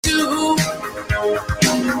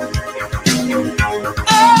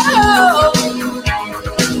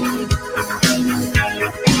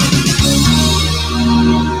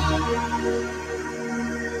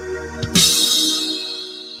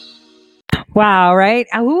Wow, right?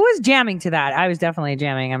 Who was jamming to that? I was definitely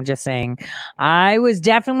jamming. I'm just saying. I was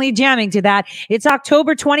definitely jamming to that. It's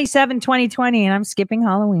October 27, 2020, and I'm skipping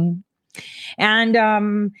Halloween. And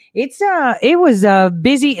it was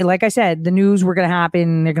busy. Like I said, the news were going to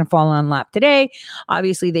happen. They're going to fall on lap today.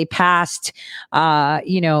 Obviously, they passed,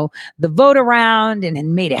 the vote around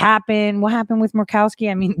and made it happen. What happened with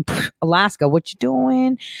Murkowski? I mean, Alaska, what you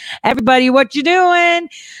doing? Everybody, what you doing?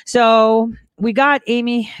 So we got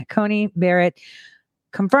Amy Coney Barrett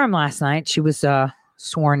confirmed last night. She was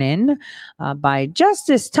sworn in by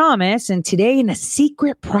Justice Thomas, and today in a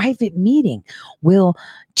secret private meeting will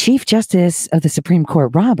Chief Justice of the Supreme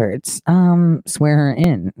Court Roberts swear her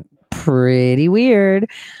in. Pretty weird.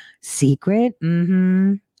 Secret.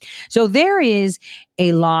 So there is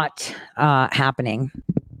a lot happening.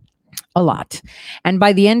 A lot. And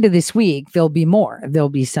by the end of this week, there'll be more. There'll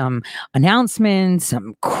be some announcements,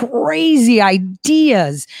 some crazy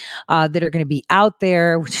ideas that are going to be out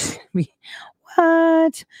there.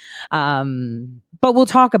 What? But we'll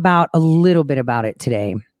talk about a little bit about it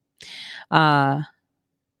today.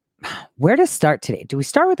 Where to start today? Do we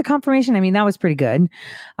start with the confirmation? I mean, that was pretty good.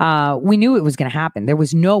 We knew it was going to happen. There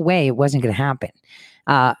was no way it wasn't going to happen.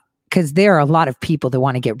 Because there are a lot of people that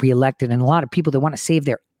want to get reelected and a lot of people that want to save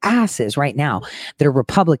their asses right now that are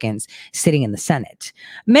Republicans sitting in the Senate.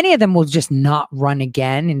 Many of them will just not run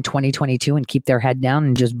again in 2022 and keep their head down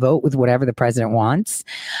and just vote with whatever the president wants.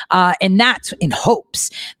 And that's in hopes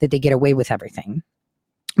that they get away with everything.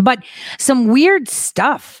 But some weird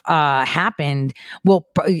stuff happened. Well,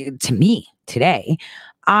 to me today,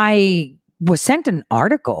 I was sent an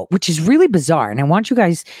article, which is really bizarre. And I want you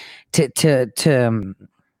guys to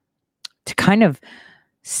kind of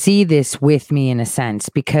see this with me in a sense,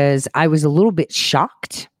 because I was a little bit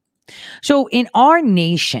shocked. So in our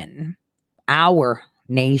nation,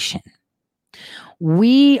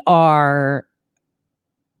 we are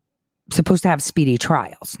supposed to have speedy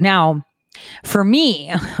trials. Now, for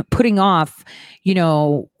me, putting off,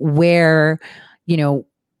 where,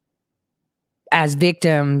 as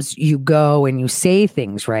victims, you go and you say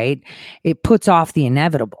things, right? It puts off the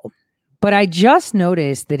inevitable. But I just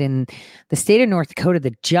noticed that in the state of North Dakota,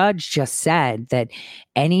 the judge just said that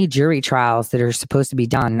any jury trials that are supposed to be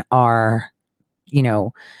done are,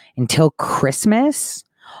 until Christmas,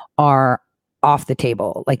 are off the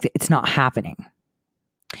table. Like, it's not happening.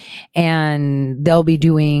 And they'll be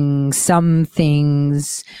doing some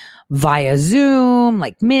things via Zoom,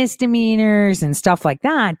 like misdemeanors and stuff like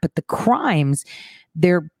that. But the crimes,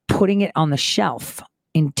 they're putting it on the shelf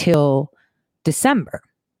until December.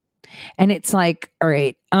 And it's like, all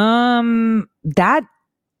right, that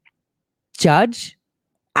judge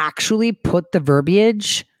actually put the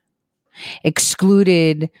verbiage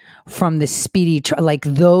excluded from the speedy like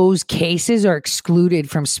those cases are excluded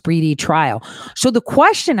from speedy trial. So the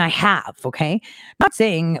question I have, okay, not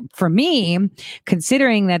saying for me,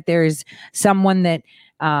 considering that there's someone that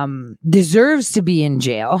deserves to be in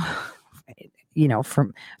jail,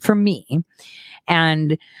 for me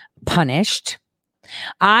and punished,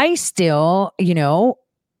 I still,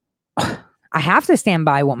 I have to stand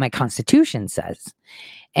by what my Constitution says.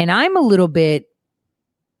 And I'm a little bit,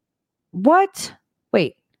 what?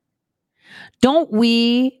 Wait, don't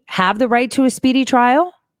we have the right to a speedy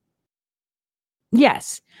trial?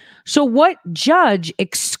 Yes. So what judge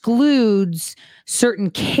excludes certain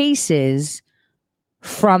cases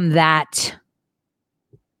from that,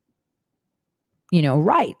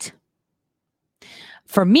 right?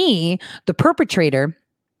 For me, the perpetrator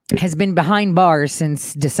has been behind bars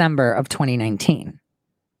since December of 2019.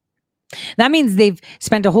 That means they've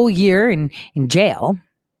spent a whole year in jail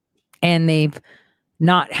and they've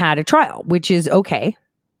not had a trial, which is okay.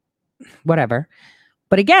 Whatever.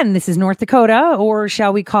 But again, this is North Dakota, or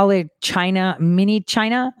shall we call it China, mini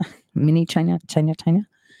China, tiny China.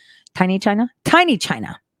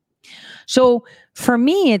 So for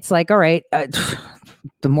me, it's like, all right,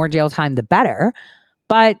 the more jail time, the better.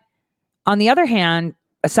 But on the other hand,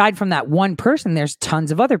 aside from that one person, there's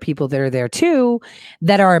tons of other people that are there too,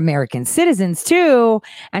 that are American citizens too,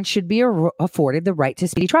 and should be afforded the right to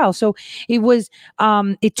speedy trial. So it was,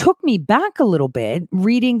 it took me back a little bit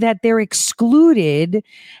reading that they're excluded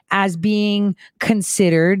as being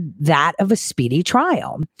considered that of a speedy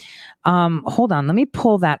trial. Hold on, let me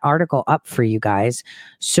pull that article up for you guys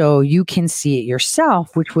so you can see it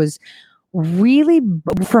yourself, which was really,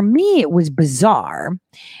 for me, it was bizarre.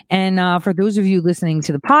 And for those of you listening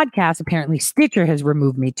to the podcast, apparently Stitcher has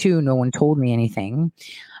removed me too. No one told me anything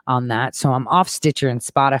on that. So I'm off Stitcher and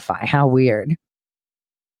Spotify. How weird.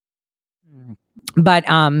 But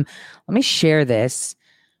let me share this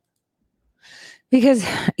because,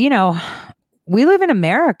 we live in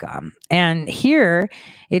America, and here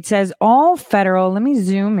it says all federal, let me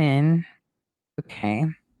zoom in. Okay.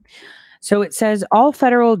 So it says all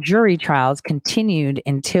federal jury trials continued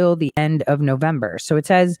until the end of November. So it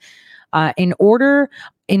says in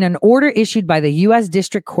an order issued by the U.S.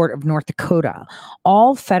 District Court of North Dakota,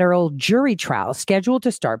 all federal jury trials scheduled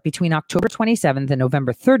to start between October 27th and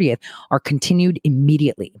November 30th are continued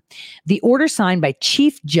immediately. The order signed by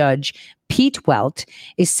Chief Judge Pete Welt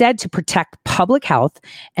is said to protect public health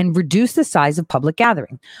and reduce the size of public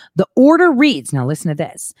gathering. The order reads, now listen to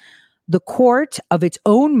this. The court, of its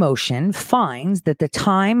own motion, finds that the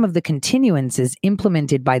time of the continuances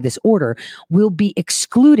implemented by this order will be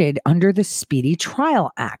excluded under the Speedy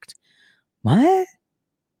Trial Act. What?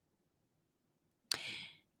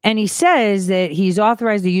 And he says that he's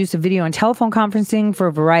authorized the use of video and telephone conferencing for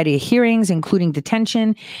a variety of hearings, including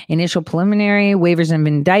detention, initial preliminary, waivers of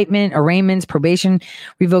indictment, arraignments, probation,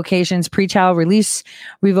 revocations, pretrial release,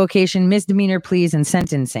 revocation, misdemeanor pleas, and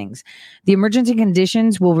sentencings. The emergency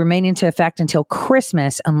conditions will remain into effect until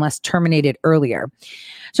Christmas unless terminated earlier.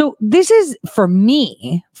 So this is, for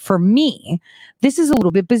me, this is a little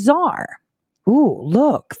bit bizarre. Ooh,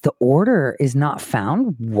 look, the order is not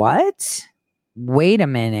found. What? Wait a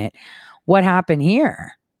minute. What happened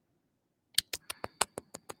here?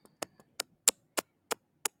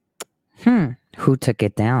 Who took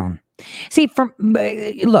it down? See,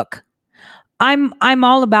 look, I'm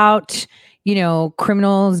all about,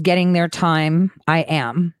 criminals getting their time. I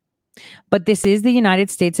am. But this is the United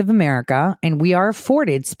States of America, and we are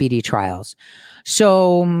afforded speedy trials.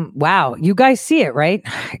 So, wow, you guys see it, right?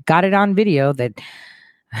 Got it on video that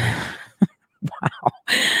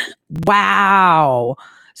Wow.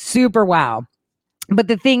 Super wow. But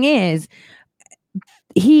the thing is,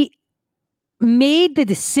 he made the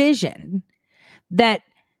decision that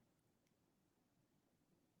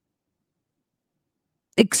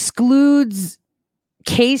excludes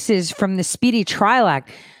cases from the Speedy Trial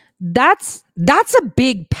Act. That's a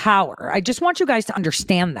big power. I just want you guys to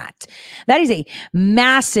understand that. That is a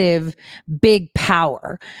massive, big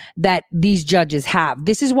power that these judges have.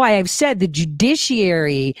 This is why I've said the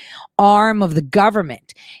judiciary arm of the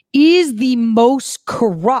government is the most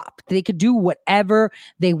corrupt. They could do whatever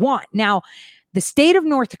they want. Now, the state of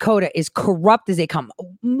North Dakota is corrupt as they come,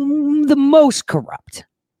 the most corrupt.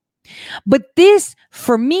 But this,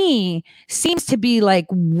 for me, seems to be like,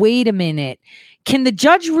 wait a minute. Can the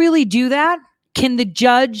judge really do that? Can the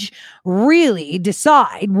judge really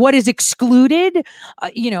decide what is excluded,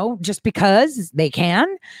 just because they can?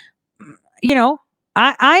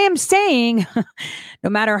 I am saying no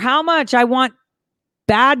matter how much I want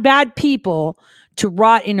bad people to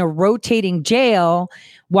rot in a rotating jail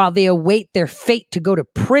while they await their fate to go to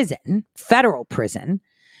prison, federal prison,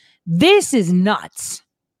 this is nuts.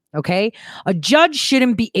 Okay? A judge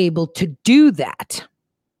shouldn't be able to do that.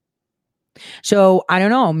 So I don't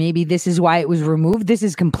know, maybe this is why it was removed. This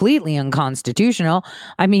is completely unconstitutional.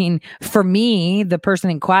 I mean, for me, the person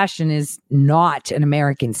in question is not an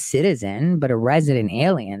American citizen, but a resident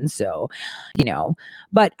alien. So,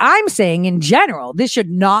 but I'm saying in general, this should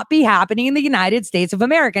not be happening in the United States of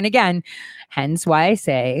America. And again, hence why I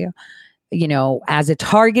say, as a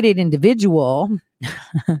targeted individual,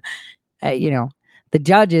 the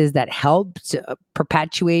judges that helped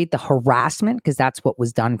perpetuate the harassment, because that's what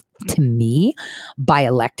was done to me by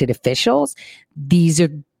elected officials. This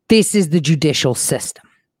is the judicial system.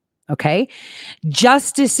 Okay.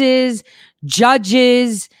 Justices,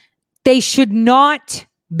 judges, they should not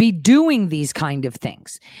be doing these kind of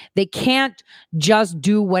things. They can't just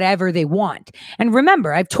do whatever they want. And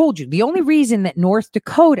remember, I've told you, the only reason that North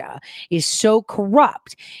Dakota is so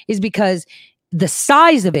corrupt is because the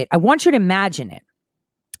size of it, I want you to imagine it.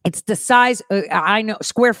 It's the size, I know,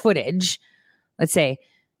 square footage. Let's say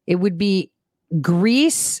it would be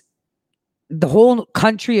Greece, the whole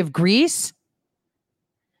country of Greece,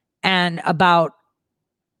 and about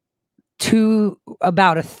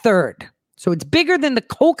a third. So it's bigger than the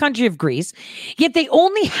whole country of Greece, yet they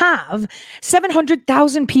only have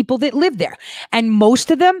 700,000 people that live there. And most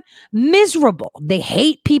of them miserable. They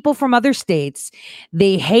hate people from other states.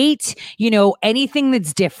 They hate, anything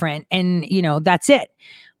that's different. And, that's it.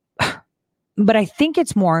 But I think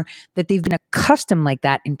it's more that they've been accustomed like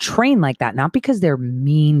that and trained like that, not because they're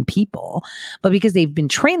mean people, but because they've been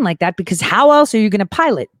trained like that. Because how else are you going to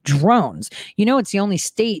pilot drones? It's the only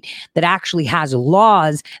state that actually has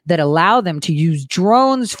laws that allow them to use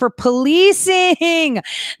drones for policing.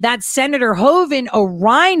 That Senator Hoeven, a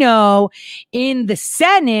rhino in the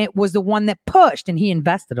Senate, was the one that pushed, and he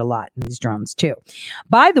invested a lot in these drones too.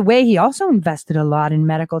 By the way, he also invested a lot in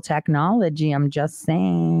medical technology. I'm just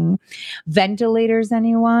saying. ventilators,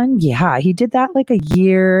 anyone? Yeah, he did that like a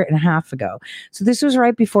year and a half ago. So this was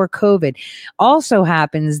right before COVID. Also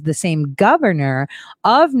happens, the same governor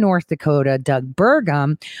of North Dakota, Doug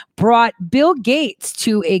Burgum, brought Bill Gates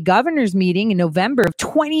to a governor's meeting in November of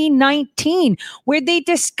 2019 where they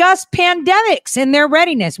discussed pandemics and their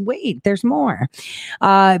readiness. Wait, there's more.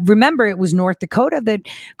 Remember, it was North Dakota that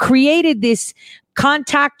created this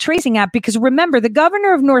contact tracing app, because remember, the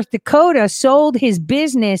governor of North Dakota sold his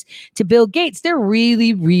business to Bill Gates. They're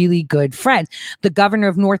really, really good friends. The governor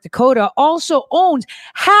of North Dakota also owns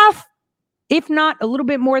half, if not a little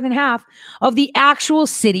bit more than half, of the actual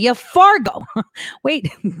city of Fargo.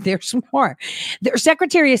 Wait, there's more. Their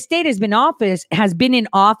Secretary of State has been in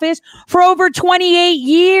office for over 28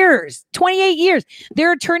 years. 28 years.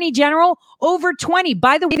 Their Attorney General, over 20.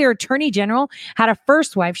 By the way, their Attorney General had a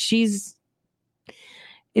first wife.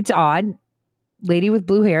 It's odd. Lady with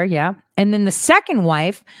blue hair, yeah. And then the second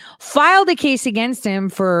wife filed a case against him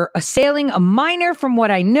for assailing a minor, from what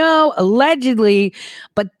I know, allegedly,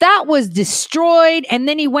 but that was destroyed. And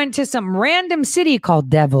then he went to some random city called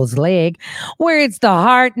Devil's Lake, where it's the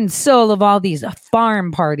heart and soul of all these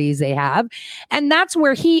farm parties they have. And that's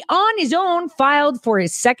where he, on his own, filed for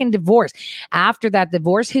his second divorce. After that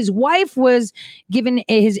divorce, his ex-wife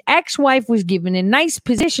was given a nice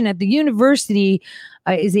position at the university.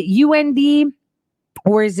 Is it UND?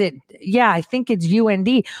 Or is it? Yeah, I think it's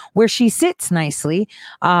UND, where she sits nicely,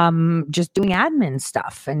 just doing admin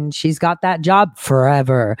stuff. And she's got that job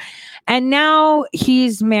forever. And now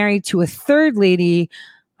he's married to a third lady.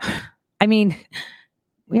 I mean,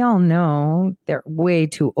 we all know they're way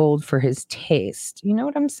too old for his taste. You know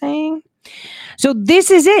what I'm saying? So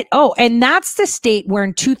this is it. Oh, and that's the state where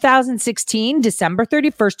in 2016, December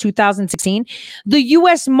 31st, 2016, the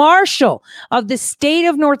U.S. Marshal of the state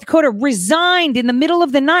of North Dakota resigned in the middle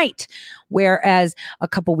of the night. Whereas a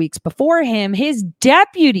couple weeks before him, his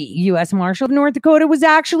deputy U.S. Marshal of North Dakota was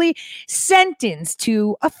actually sentenced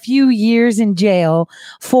to a few years in jail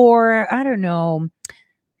for, I don't know,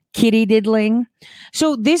 kitty diddling.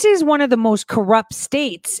 So this is one of the most corrupt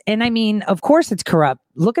states. And I mean, of course it's corrupt.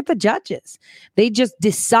 Look at the judges. They just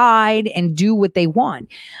decide and do what they want.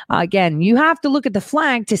 Again, you have to look at the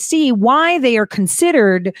flag to see why they are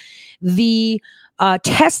considered the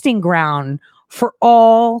testing ground for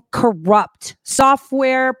all corrupt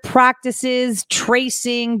software practices,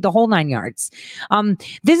 tracing, the whole nine yards.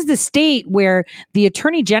 This is the state where the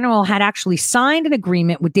Attorney General had actually signed an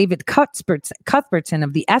agreement with David Cuthbertson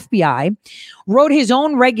of the FBI, wrote his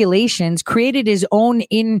own regulations, created his own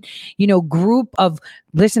group of,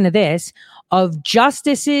 listen to this, of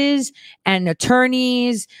justices and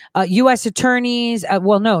attorneys, U.S. attorneys,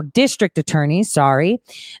 district attorneys,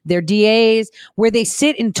 their DAs, where they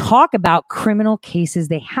sit and talk about criminal cases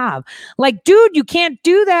they have. Like, dude, you can't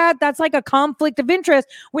do that. That's like a conflict of interest,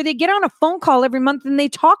 where they get on a phone call every month and they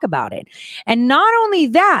talk about it. And not only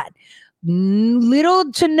that,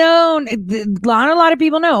 little to known, not a lot of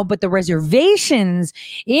people know, but the reservations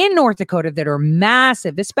in North Dakota that are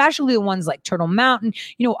massive, especially the ones like Turtle Mountain,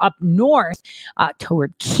 up north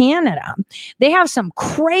toward Canada, they have some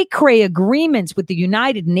cray-cray agreements with the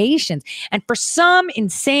United Nations. And for some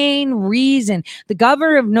insane reason, the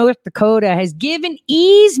governor of North Dakota has given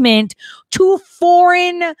easement to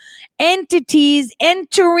foreign entities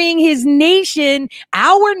entering his nation,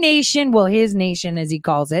 his nation, as he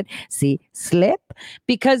calls it. See, slip,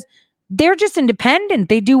 because they're just independent.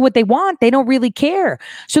 They do what they want. They don't really care.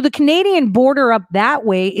 So the Canadian border up that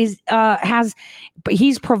way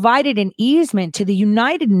he's provided an easement to the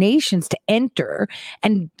United Nations to enter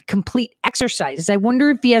and complete exercises. I wonder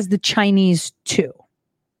if he has the Chinese too.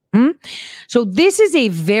 So this is a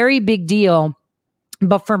very big deal.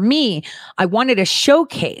 But for me, I wanted to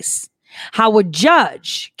showcase how a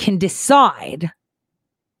judge can decide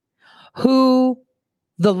who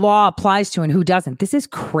the law applies to and who doesn't. This is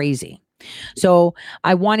crazy. So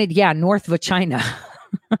I wanted, north of China.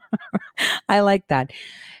 I like that.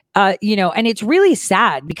 And it's really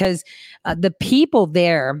sad because the people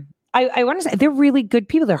there, I want to say they're really good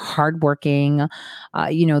people. They're hardworking.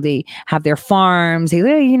 They have their farms. They're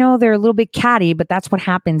a little bit catty, but that's what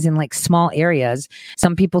happens in like small areas.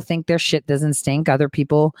 Some people think their shit doesn't stink. Other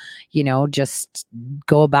people, just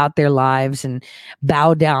go about their lives and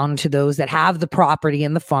bow down to those that have the property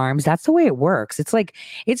and the farms. That's the way it works.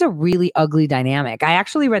 It's a really ugly dynamic. I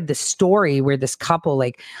actually read the story where this couple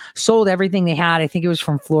sold everything they had. I think it was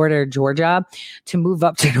from Florida or Georgia to move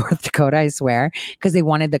up to North Dakota, I swear, because they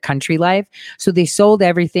wanted the country country life. So they sold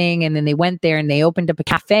everything and then they went there and they opened up a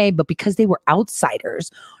cafe. But because they were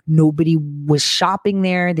outsiders, nobody was shopping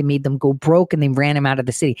there. They made them go broke and they ran them out of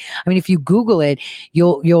the city. I mean, if you Google it,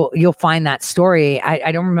 you'll find that story.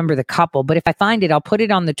 I don't remember the couple, but if I find it, I'll put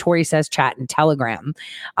it on the Tori Says chat and Telegram.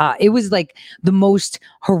 It was like the most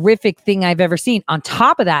horrific thing I've ever seen. On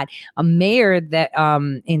top of that, a mayor that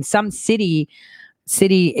in some city,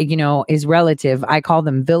 you know, is relative. I call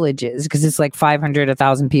them villages because it's like 500,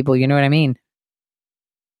 1,000 people. You know what I mean?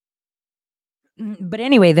 But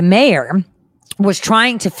anyway, the mayor was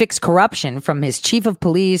trying to fix corruption from his chief of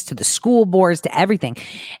police to the school boards to everything.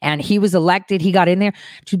 And he was elected. He got in there.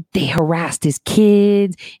 They harassed his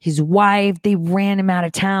kids, his wife. They ran him out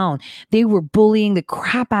of town. They were bullying the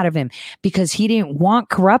crap out of him because he didn't want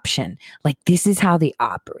corruption. Like, this is how they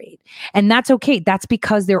operate. And that's okay. That's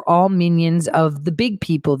because they're all minions of the big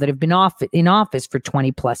people that have been in office for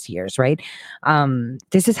 20 plus years, right?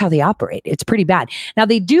 This is how they operate. It's pretty bad. Now,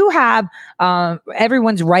 they do have,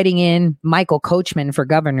 everyone's writing in Michael Coachman for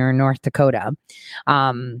governor in North Dakota,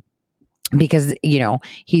 because, you know,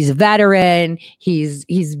 he's a veteran. He's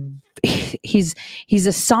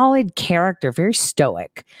a solid character, very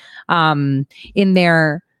stoic. In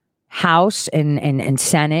their House and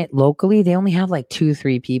Senate locally, they only have like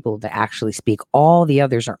 2-3 people that actually speak. All the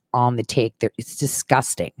others are on the take. It's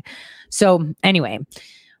disgusting. So anyway,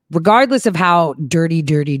 regardless of how dirty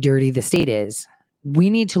the state is,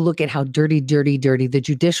 we need to look at how dirty the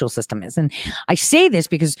judicial system is. And I say this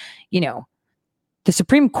because, you know, the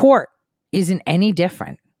Supreme Court isn't any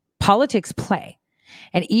different. Politics play.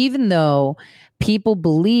 And even though people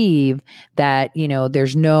believe that, you know,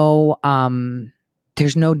 there's no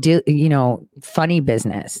funny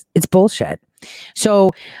business, it's bullshit.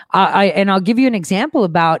 So I'll give you an example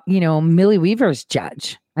about, you know, Millie Weaver's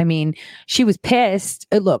judge. I mean, she was pissed.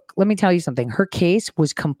 Look, let me tell you something. Her case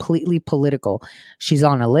was completely political. She's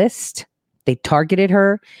on a list. They targeted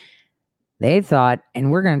her. They thought, and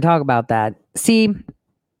we're going to talk about that. See,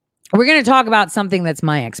 we're going to talk about something that's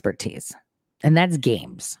my expertise, and that's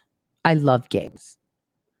games. I love games.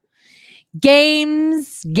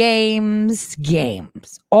 Games.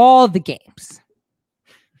 All the games.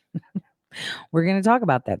 We're going to talk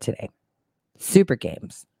about that today. Super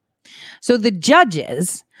games. So the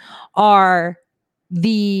judges are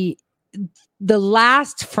the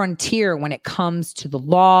last frontier when it comes to the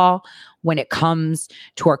law, when it comes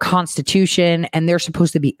to our Constitution, and they're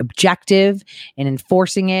supposed to be objective in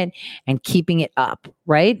enforcing it and keeping it up,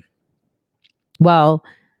 right? Well,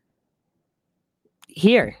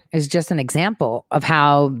 here is just an example of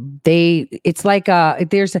how it's like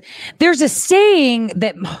there's a saying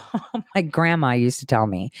that my grandma used to tell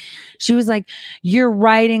me. She was like, you're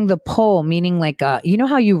riding the pole, meaning like, you know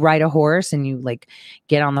how you ride a horse and you like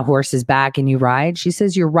get on the horse's back and you ride? She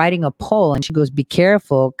says, you're riding a pole. And she goes, be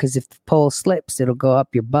careful, because if the pole slips, it'll go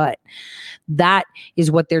up your butt. That is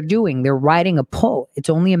what they're doing. They're riding a pole. It's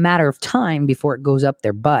only a matter of time before it goes up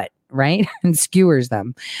their butt, right? And skewers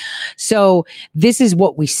them. So this is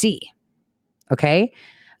what we see. Okay.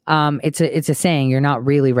 It's a saying. You're not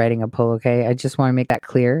really riding a pole. Okay. I just want to make that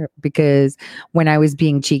clear, because when I was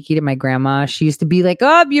being cheeky to my grandma, she used to be like,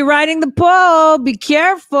 oh, you're riding the pole. Be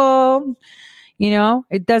careful. You know,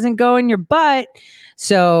 it doesn't go in your butt.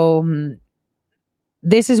 So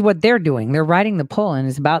this is what they're doing. They're riding the pole, and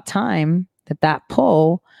it's about time that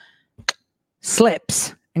pole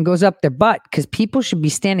slips and goes up their butt, because people should be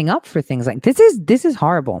standing up for things like this. This is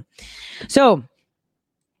horrible. So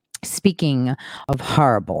speaking of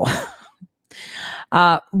horrible,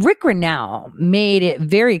 Rick Renau made it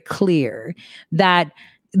very clear that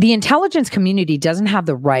the intelligence community doesn't have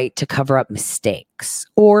the right to cover up mistakes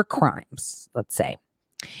or crimes, let's say.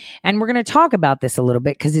 And we're going to talk about this a little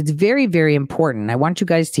bit because it's very, very important. I want you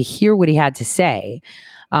guys to hear what he had to say.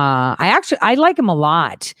 I like him a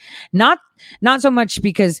lot. Not so much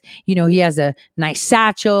because, you know, he has a nice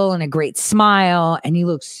satchel and a great smile and he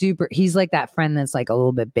looks super, he's like that friend that's like a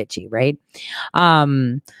little bit bitchy, right?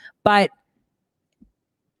 But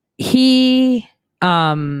he's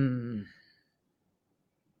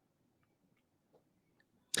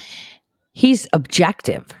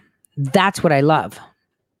objective. That's what I love.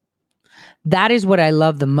 That is what I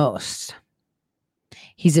love the most.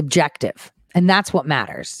 He's objective. And that's what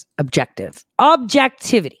matters. Objective.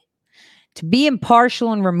 Objectivity. To be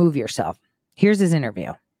impartial and remove yourself. Here's his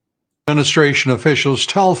interview. Administration officials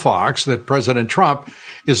tell Fox that President Trump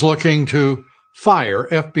is looking to fire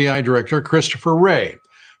FBI Director Christopher Wray.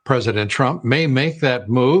 President Trump may make that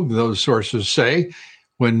move, those sources say,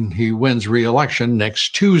 when he wins re-election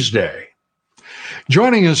next Tuesday.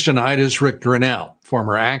 Joining us tonight is Rick Grenell,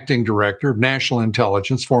 former acting director of national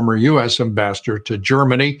intelligence, former U.S. ambassador to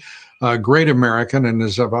Germany, a great American, and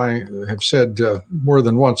as I have said more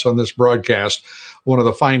than once on this broadcast, one of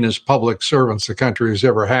the finest public servants the country has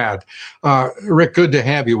ever had. Rick, good to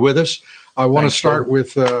have you with us. I want to start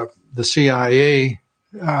with the CIA.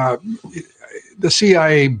 The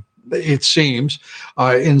CIA, it seems,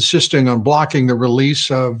 insisting on blocking the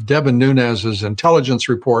release of Devin Nunes's intelligence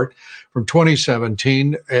report from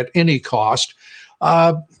 2017 at any cost.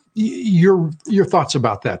 Your thoughts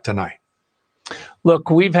about that tonight?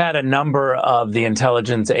 Look, we've had a number of the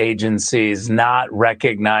intelligence agencies not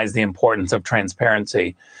recognize the importance of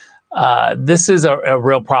transparency. This is a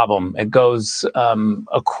real problem. It goes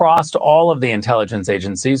across all of the intelligence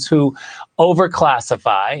agencies who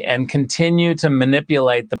overclassify and continue to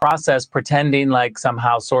manipulate the process, pretending like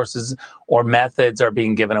somehow sources or methods are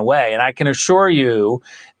being given away. And I can assure you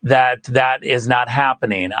that that is not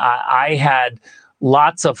happening. I had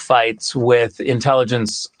lots of fights with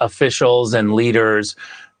intelligence officials and leaders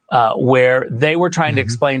where they were trying to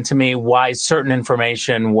explain to me why certain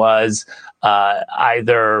information was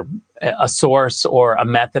either a source or a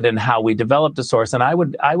method in how we developed a source. And I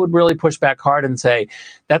would really push back hard and say,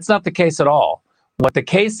 that's not the case at all. What the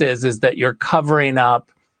case is that you're covering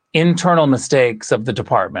up internal mistakes of the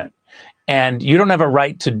department. And you don't have a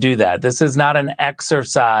right to do that. This is not an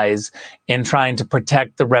exercise in trying to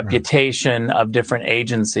protect the reputation of different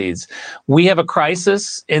agencies. We have a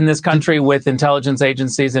crisis in this country with intelligence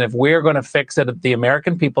agencies, and if we're going to fix it, the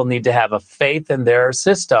American people need to have a faith in their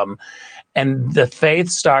system. And the faith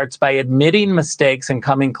starts by admitting mistakes and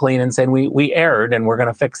coming clean and saying, we erred and we're going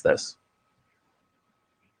to fix this.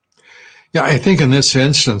 Yeah, I think in this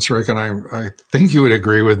instance, Rick, and I think you would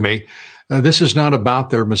agree with me, this is not about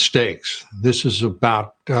their mistakes. This is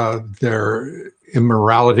about their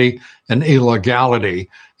immorality and illegality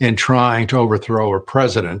in trying to overthrow a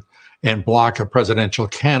president and block a presidential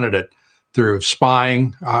candidate through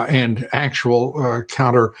spying and actual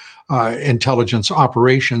counter intelligence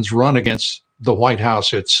operations run against the White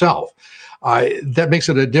House itself. That makes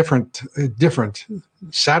it a different,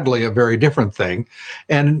 sadly, a very different thing.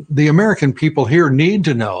 And the American people here need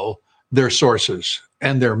to know their sources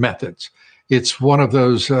and their methods. It's one of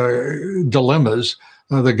those dilemmas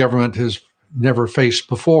the government has never faced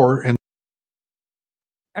before. And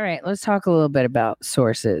all right, let's talk a little bit about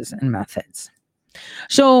sources and methods.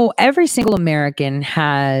 So every single American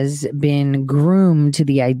has been groomed to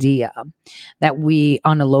the idea that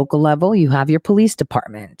on a local level, you have your police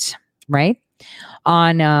department, right?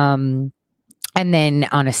 And then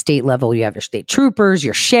on a state level, you have your state troopers,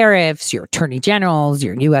 your sheriffs, your attorney generals,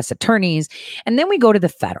 your U.S. attorneys. And then we go to the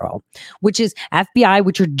federal, which is FBI,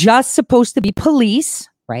 which are just supposed to be police,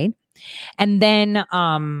 right? And then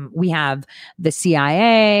we have the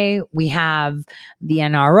CIA, we have the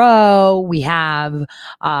NRO, we have,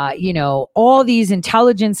 all these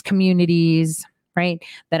intelligence communities, right,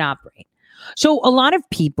 that operate. So a lot of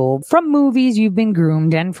people from movies, you've been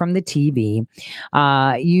groomed, and from the TV,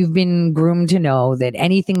 you've been groomed to know that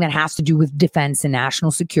anything that has to do with defense and national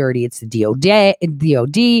security, it's the DOD,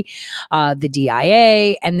 the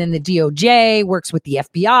DIA, and then the DOJ works with the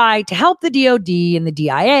FBI to help the DOD and the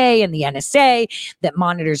DIA and the NSA that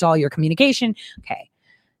monitors all your communication. Okay.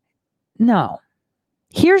 No.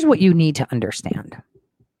 Here's what you need to understand.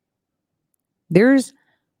 There's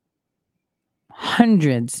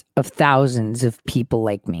hundreds of thousands of people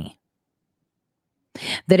like me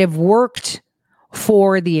that have worked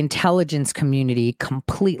for the intelligence community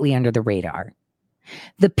completely under the radar.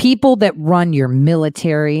 The people that run your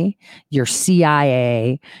military, your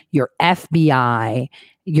CIA, your FBI,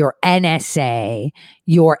 your NSA,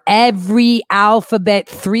 your every alphabet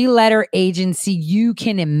 3-letter agency you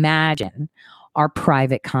can imagine are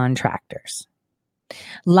private contractors.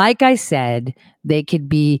 Like I said, they could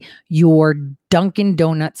be your Dunkin'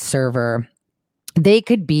 Donuts server. They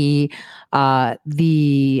could be the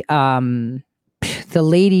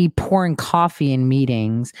lady pouring coffee in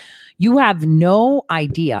meetings. You have no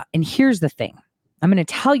idea. And here's the thing. I'm going to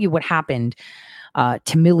tell you what happened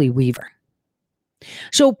to Millie Weaver.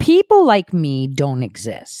 So people like me don't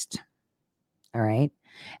exist. All right.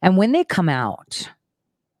 And when they come out,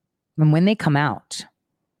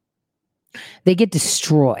 they get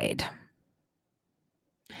destroyed.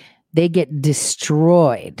 They get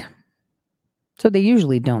destroyed. So they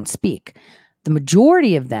usually don't speak. The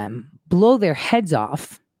majority of them blow their heads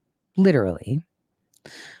off, literally,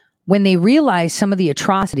 when they realize some of the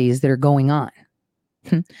atrocities that are going on.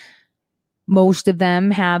 Most of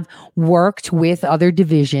them have worked with other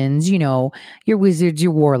divisions, your wizards,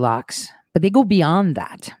 your warlocks, but they go beyond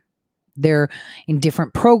that. They're in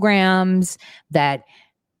different programs that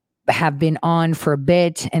have been on for a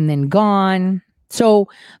bit and then gone. So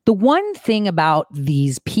the one thing about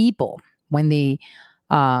these people, when they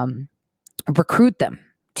recruit them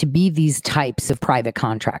to be these types of private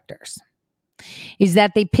contractors, is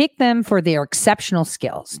that they pick them for their exceptional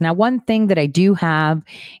skills. Now, one thing that I do have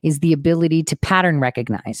is the ability to pattern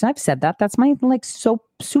recognize. I've said that. That's my superpower.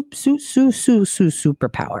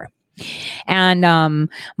 And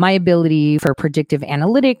my ability for predictive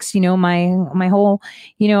analytics, my whole,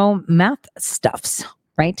 math stuffs,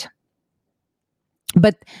 right?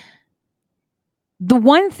 But the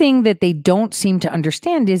one thing that they don't seem to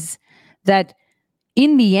understand is that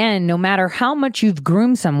in the end, no matter how much you've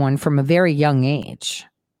groomed someone from a very young age,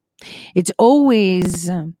 it's always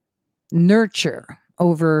nurture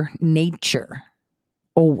over nature,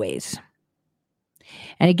 always.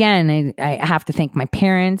 And again, I have to thank my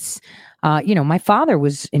parents. My father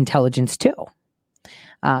was intelligence too.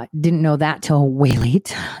 Didn't know that till way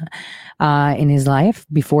late in his life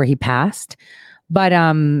before he passed. But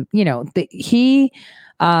my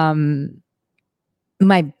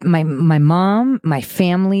mom, my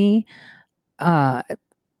family,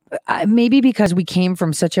 maybe because we came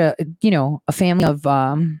from such a family of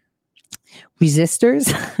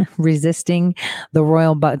resistors, resisting the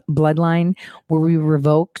royal bloodline, where we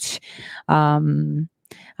revoked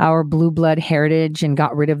our blue blood heritage and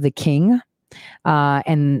got rid of the king.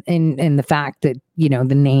 And the fact that,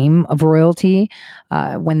 the name of royalty,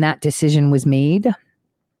 when that decision was made,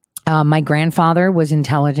 my grandfather was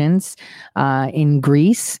intelligence in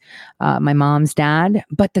Greece, my mom's dad.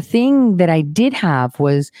 But the thing that I did have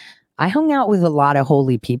was I hung out with a lot of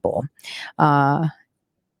holy people,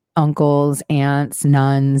 uncles, aunts,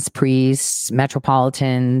 nuns, priests,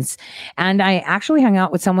 metropolitans. And I actually hung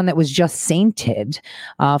out with someone that was just sainted,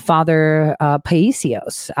 Father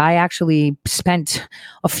Paisios. I actually spent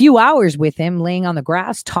a few hours with him laying on the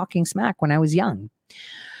grass talking smack when I was young.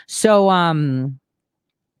 So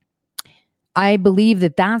I believe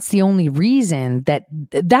that that's the only reason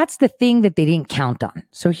that's the thing that they didn't count on.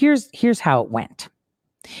 So here's how it went.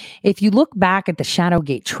 If you look back at the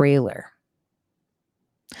Shadowgate trailer,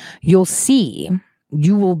 you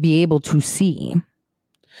will be able to see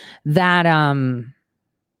that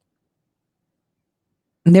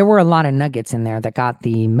there were a lot of nuggets in there that got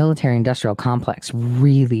the military industrial complex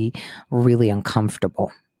really, really uncomfortable.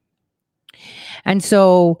 And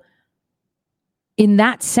so in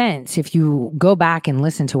that sense, if you go back and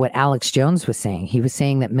listen to what Alex Jones was saying, he was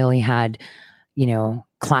saying that Milley had,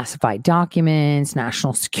 classified documents,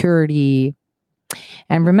 national security.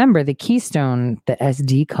 And remember, the Keystone, the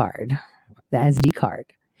SD card,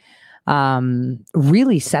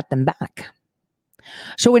 really set them back.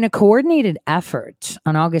 So in a coordinated effort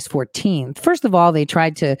on August 14th, first of all, they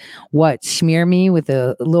tried to smear me with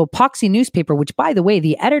a little poxy newspaper, which, by the way,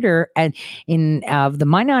 the editor of the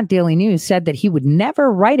Minot Daily News said that he would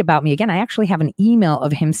never write about me again. I actually have an email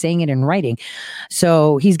of him saying it in writing.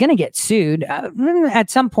 So he's going to get sued.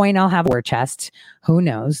 At some point, I'll have a war chest. Who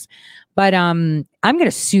knows? But I'm going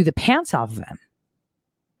to sue the pants off of him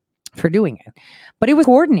for doing it. But it was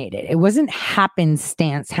coordinated. It wasn't happen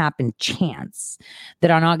chance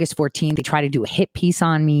that on August 14th, they tried to do a hit piece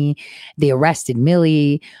on me. They arrested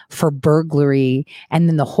Milley for burglary. And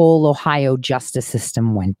then the whole Ohio justice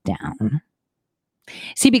system went down.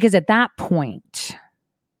 See, because at that point,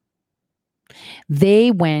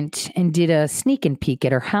 they went and did a sneak and peek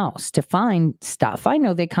at her house to find stuff. I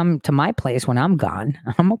know they come to my place when I'm gone.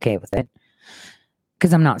 I'm okay with it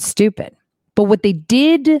because I'm not stupid. But what they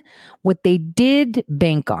did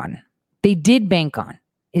bank on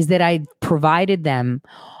is that I provided them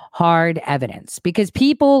hard evidence, because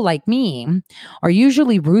people like me are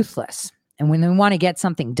usually ruthless. And when they want to get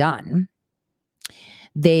something done,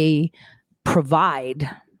 they provide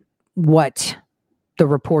what the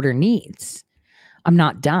reporter needs. I'm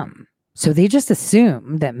not dumb. So they just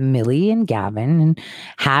assume that Milley and Gavin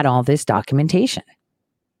had all this documentation.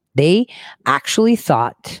 They actually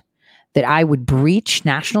thought that I would breach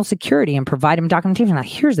national security and provide them documentation. Now,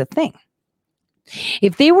 here's the thing.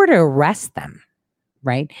 If they were to arrest them,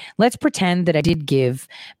 right? Let's pretend that I did give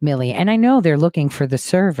Milley, and I know they're looking for the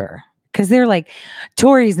server, because they're like,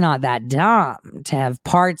 Tori's not that dumb to have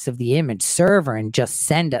parts of the image server and just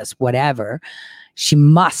send us whatever. She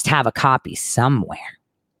must have a copy somewhere.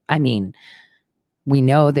 I mean, we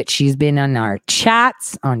know that she's been on our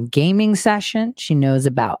chats on gaming session. She knows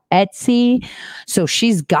about Etsy. So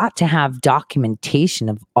she's got to have documentation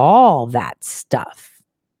of all that stuff.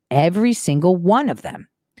 Every single one of them.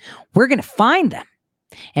 We're going to find them.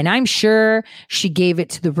 And I'm sure she gave it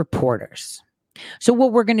to the reporters. So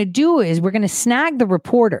what we're going to do is we're going to snag the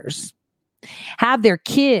reporters, have their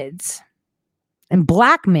kids, and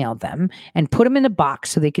blackmail them and put them in a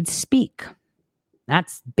box so they could speak.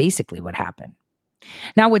 That's basically what happened.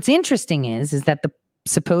 Now, what's interesting is that the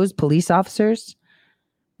supposed police officers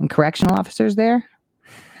and correctional officers there,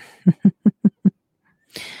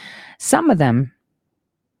 some of them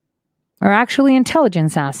are actually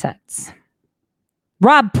intelligence assets.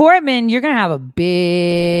 Rob Portman, you're going to have a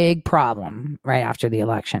big problem right after the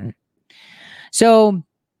election. So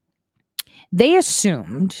they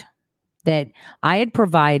assumed that I had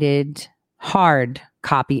provided hard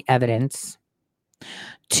copy evidence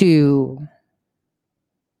to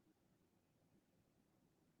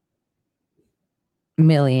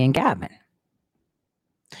Millie and Gavin.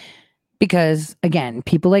 Because, again,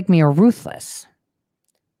 people like me are ruthless.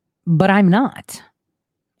 But I'm not.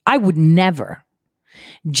 I would never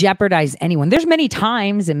jeopardize anyone. There's many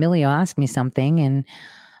times that Millie will ask me something and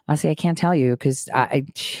I'll say, I can't tell you because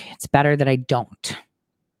it's better that I don't.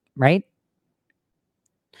 Right?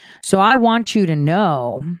 So I want you to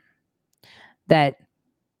know that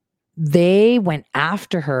they went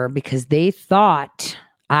after her because they thought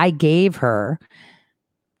I gave her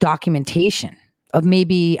documentation of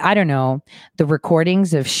maybe, I don't know, the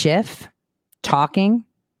recordings of Schiff talking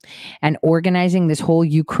and organizing this whole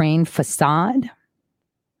Ukraine facade,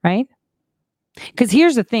 right? Because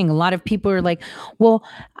here's the thing. A lot of people are like, well,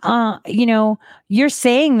 you're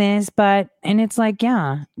saying this, but, and it's like,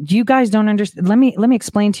 yeah, you guys don't understand. Let me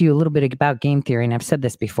explain to you a little bit about game theory. And I've said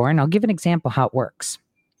this before, and I'll give an example how it works.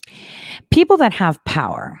 People that have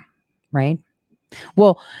power, right?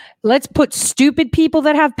 Well, let's put stupid people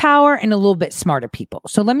that have power and a little bit smarter people.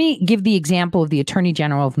 So let me give the example of the Attorney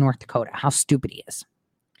General of North Dakota, how stupid he is.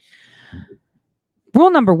 Rule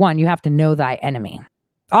number 1, you have to know thy enemy.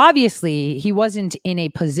 Obviously, he wasn't in a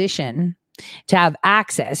position to have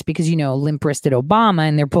access because, limp-wristed Obama,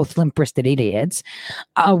 and they're both limp-wristed idiots,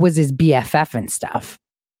 was his BFF and stuff.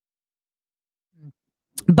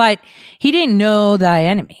 But he didn't know thy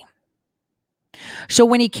enemy. So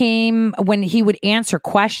when he would answer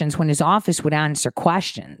questions, when his office would answer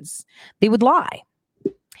questions, they would lie.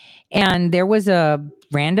 And there was a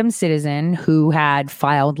random citizen who had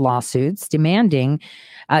filed lawsuits demanding,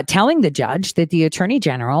 telling the judge that the Attorney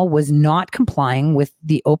General was not complying with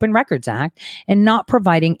the Open Records Act and not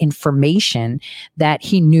providing information that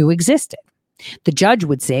he knew existed. The judge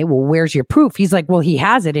would say, well, where's your proof? He's like, well, he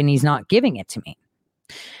has it and he's not giving it to me.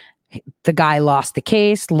 The guy lost the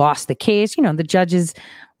case. The judges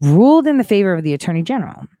ruled in the favor of the Attorney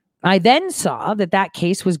General. I then saw that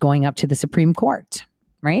case was going up to the Supreme Court,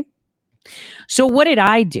 right? So what did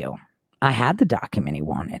I do? I had the document he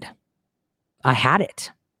wanted. I had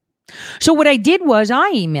it. So what I did was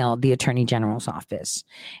I emailed the Attorney General's office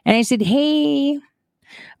and I said, hey,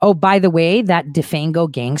 oh, by the way, that DeFango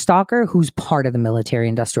gang stalker who's part of the military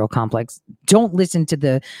industrial complex, don't listen to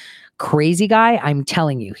the crazy guy. I'm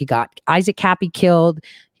telling you, he got Isaac Cappy killed,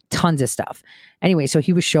 tons of stuff. Anyway, so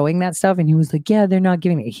he was showing that stuff and he was like, yeah, they're not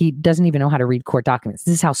giving it. He doesn't even know how to read court documents.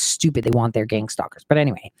 This is how stupid they want their gang stalkers. But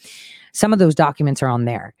anyway, some of those documents are on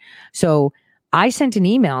there. So I sent an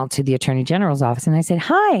email to the Attorney General's office and I said,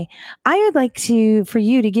 hi, I would like for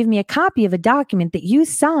you to give me a copy of a document that you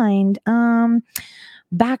signed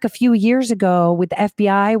back a few years ago with the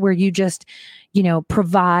FBI where you just,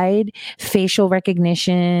 provide facial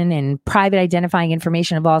recognition and private identifying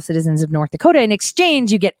information of all citizens of North Dakota. In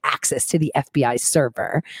exchange, you get access to the FBI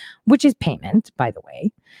server, which is payment, by the way.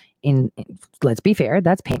 Let's be fair,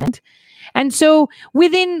 that's payment. And so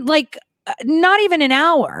within not even an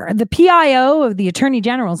hour, the PIO of the Attorney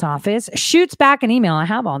General's office shoots back an email. I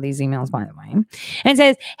have all these emails, by the way, and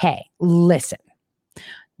says, hey, listen,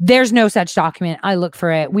 there's no such document. I look for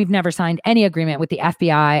it. We've never signed any agreement with the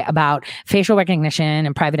FBI about facial recognition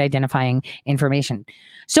and private identifying information.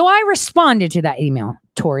 So I responded to that email,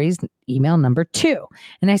 Tori's email number 2.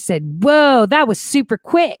 And I said, whoa, that was super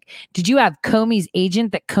quick. Did you have Comey's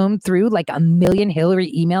agent that combed through like 1 million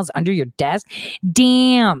Hillary emails under your desk?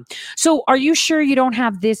 Damn. So are you sure you don't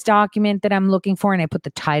have this document that I'm looking for? And I put the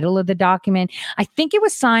title of the document. I think it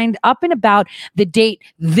was signed up and about the date,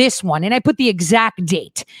 this one. And I put the exact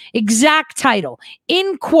date, exact title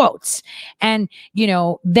in quotes. And,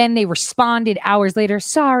 then they responded hours later,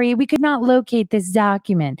 sorry, we could not locate this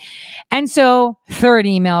document. And so third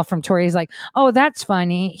email from Tori is like, oh, that's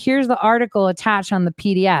funny. Here's the article attached on the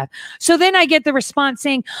PDF. So then I get the response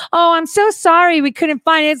saying, oh, I'm so sorry. We couldn't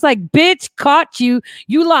find it. It's like, bitch, caught you.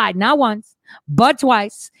 You lied not once, but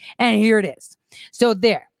twice. And here it is. So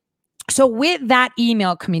there. So with that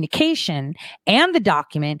email communication and the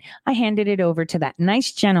document, I handed it over to that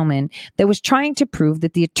nice gentleman that was trying to prove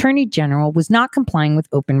that the Attorney General was not complying with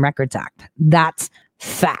Open Records Act. That's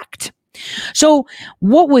fact. So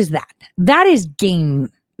what was that? That is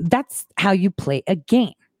game. That's how you play a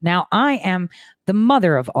game. Now, I am the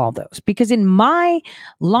mother of all those because in my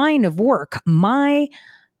line of work, my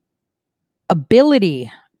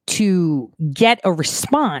ability to get a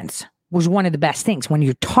response was one of the best things. When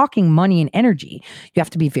you're talking money and energy, you have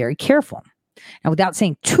to be very careful. Now, without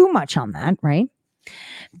saying too much on that, right?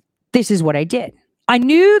 This is what I did. I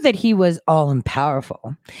knew that he was all and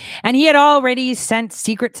powerful, and he had already sent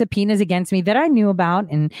secret subpoenas against me that I knew about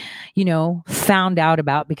and, found out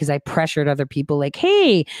about because I pressured other people like,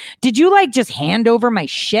 hey, did you just hand over my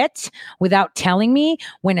shit without telling me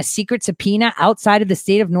when a secret subpoena outside of the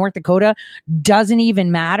state of North Dakota doesn't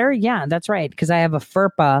even matter? Yeah, that's right. Because I have a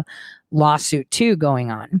FERPA lawsuit too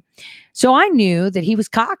going on. So I knew that he was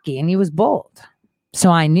cocky and he was bold. So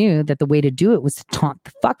I knew that the way to do it was to taunt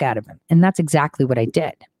the fuck out of him. And that's exactly what I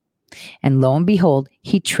did. And lo and behold,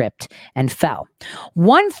 he tripped and fell.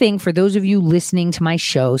 One thing for those of you listening to my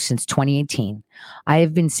show since 2018, I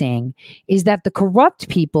have been saying is that the corrupt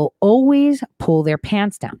people always pull their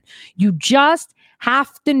pants down. You just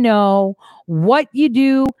have to know what you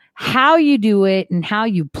do, how you do it, and how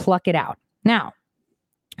you pluck it out. Now,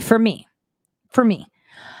 for me,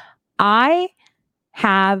 I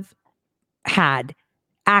have had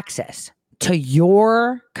access to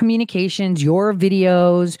your communications, your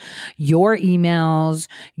videos, your emails,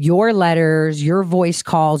 your letters, your voice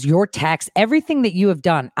calls, your texts, everything that you have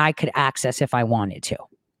done, I could access if I wanted to.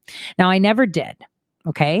 Now, I never did.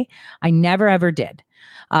 Okay. I never, ever did.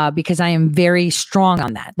 Because I am very strong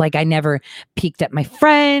on that. I never peeked at my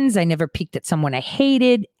friends. I never peeked at someone I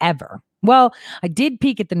hated ever. Well, I did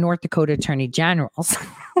peek at the North Dakota Attorney Generals.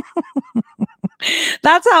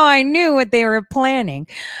 That's how I knew what they were planning.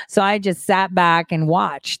 So I just sat back and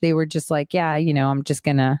watched. They were just like, yeah, I'm just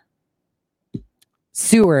going to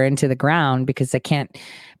sue her into the ground because I can't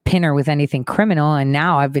pin her with anything criminal. And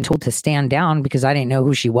now I've been told to stand down because I didn't know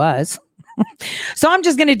who she was. So I'm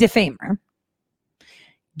just going to defame her.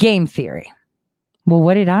 Game theory. Well,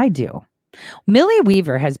 what did I do? Millie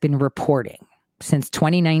Weaver has been reporting since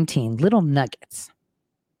 2019 little nuggets.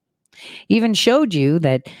 Even showed you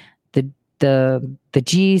that the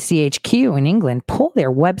GCHQ in England pulled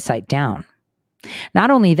their website down. Not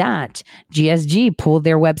only that, GSG pulled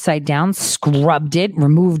their website down, scrubbed it,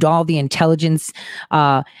 removed all the intelligence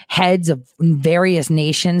heads of various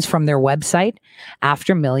nations from their website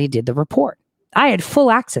after Millie did the report. I had full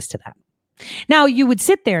access to that. Now, you would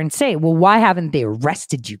sit there and say, well, why haven't they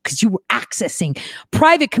arrested you? Because you were accessing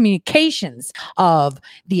private communications of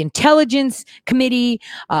the Intelligence Committee,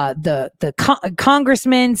 the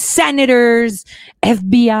congressmen, senators,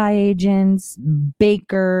 FBI agents,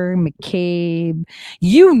 Baker, McCabe.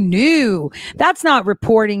 You knew. That's not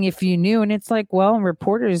reporting if you knew. And it's like, well,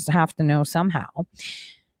 reporters have to know somehow.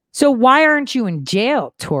 So why aren't you in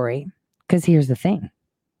jail, Tori? Because here's the thing.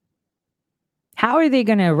 How are they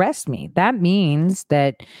going to arrest me? That means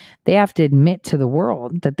that they have to admit to the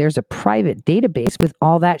world that there's a private database with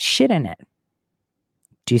all that shit in it.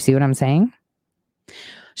 Do you see what I'm saying?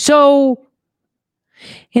 So,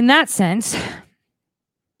 in that sense,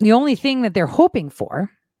 the only thing that they're hoping for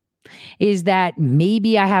is that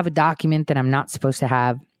maybe I have a document that I'm not supposed to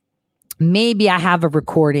have. Maybe I have a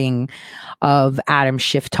recording of Adam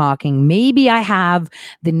Schiff talking. Maybe I have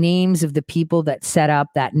the names of the people that set up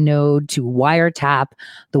that node to wiretap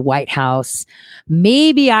the White House.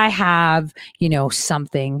 Maybe I have,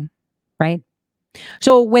 something, right?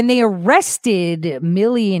 So when they arrested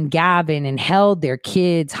Millie and Gavin and held their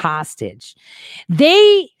kids hostage,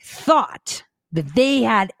 they thought that they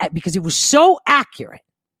had, because it was so accurate,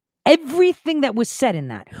 everything that was said in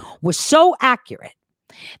that was so accurate,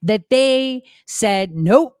 that they said,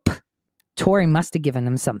 nope, Tori must have given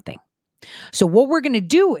them something. So what we're going to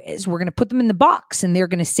do is we're going to put them in the box and they're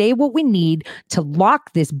going to say what we need to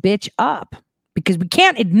lock this bitch up because we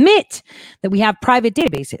can't admit that we have private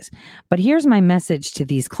databases. But here's my message to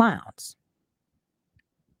these clowns.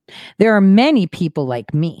 There are many people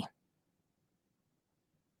like me.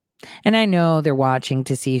 And I know they're watching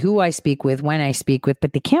to see who I speak with, when I speak with,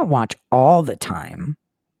 but they can't watch all the time.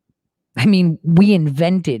 I mean, we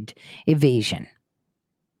invented evasion.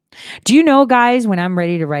 Do you know, guys, when I'm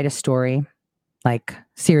ready to write a story,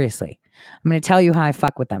 seriously, I'm going to tell you how I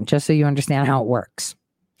fuck with them, just so you understand how it works.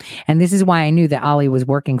 And this is why I knew that Ollie was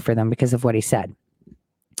working for them because of what he said.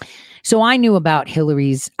 So I knew about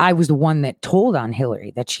I was the one that told on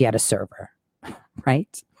Hillary that she had a server,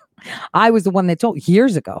 right? I was the one that told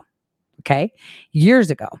years ago. Okay. Years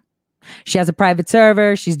ago. She has a private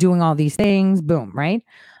server. She's doing all these things. Boom. Right.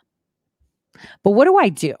 But what do I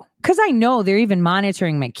do? Because I know they're even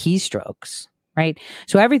monitoring my keystrokes. Right.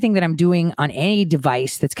 So everything that I'm doing on any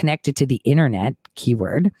device that's connected to the internet,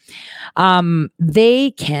 keyword,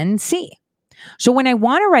 they can see. So when I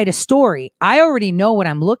want to write a story, I already know what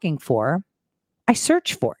I'm looking for. I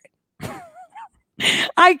search for it.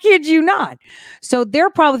 I kid you not. So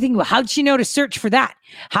they're probably thinking, well, how'd she know to search for that?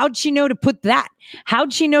 How'd she know to put that?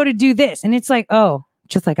 How'd she know to do this? And it's like, oh,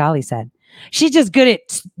 just like Ali said, she's just good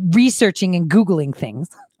at researching and Googling things.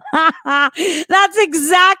 That's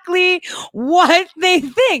exactly what they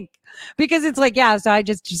think. Because it's like, yeah, so I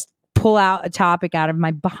just pull out a topic out of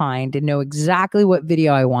my behind and know exactly what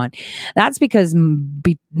video I want. That's because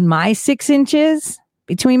my 6 inches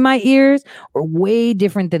between my ears are way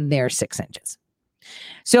different than their 6 inches.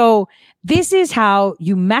 So this is how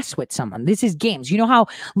you mess with someone. This is games. You know how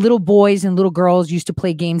little boys and little girls used to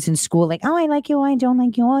play games in school, like, oh, I like you, I don't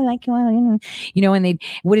like you, oh, I like you, and they,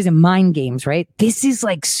 what is it, mind games, right? This is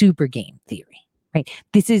like super game theory, right?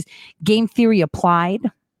 This is game theory applied,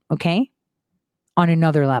 okay, on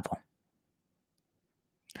another level.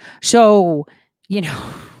 So,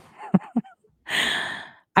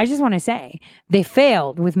 I just want to say they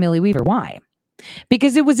failed with Millie Weaver. Why?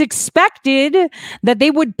 Because it was expected that they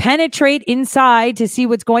would penetrate inside to see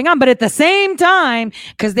what's going on. But at the same time,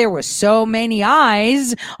 because there were so many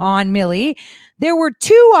eyes on Millie, there were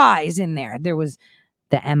 2 eyes in there. There was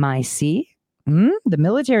the MIC, the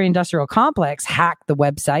military industrial complex, hacked the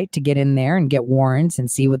website to get in there and get warrants and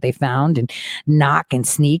see what they found and knock and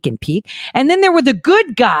sneak and peek. And then there were the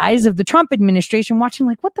good guys of the Trump administration watching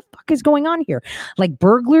like, what the fuck is going on here? Like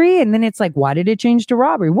burglary. And then it's like, why did it change to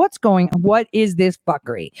robbery? What is this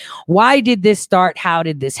fuckery? Why did this start? How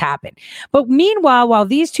did this happen? But meanwhile, while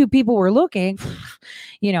these 2 people were looking,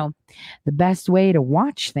 the best way to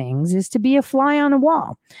watch things is to be a fly on the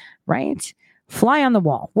wall, right? Fly on the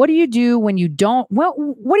wall. What do you do when you don't? Well,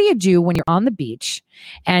 what do you do when you're on the beach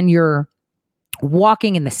and you're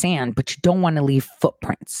walking in the sand, but you don't want to leave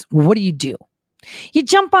footprints? What do? You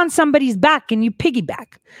jump on somebody's back and you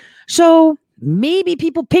piggyback. So maybe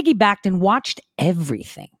people piggybacked and watched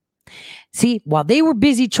everything. See, while they were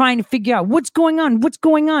busy trying to figure out what's going on,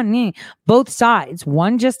 both sides,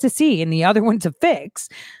 one just to see and the other one to fix.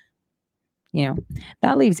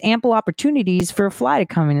 That leaves ample opportunities for a fly to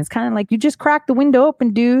come in. It's kind of like you just cracked the window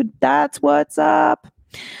open, dude. That's what's up.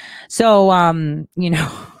 So,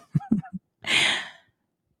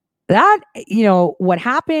 that, what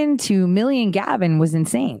happened to Millie and Gavin was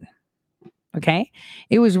insane. Okay.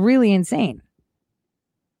 It was really insane.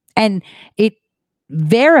 And it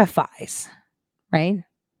verifies, right,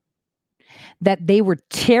 that they were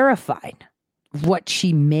terrified of what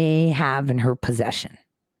she may have in her possession.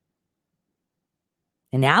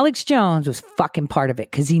 And Alex Jones was fucking part of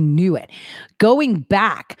it because he knew it. Going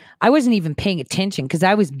back, I wasn't even paying attention because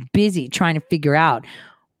I was busy trying to figure out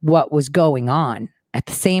what was going on. At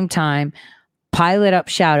the same time, pilot up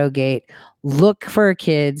Shadowgate, look for her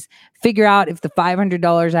kids, figure out if the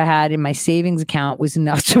 $500 I had in my savings account was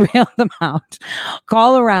enough to bail them out,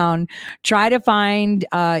 call around, try to find,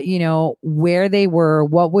 where they were,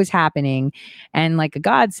 what was happening. And like a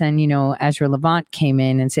godsend, Ezra Levant came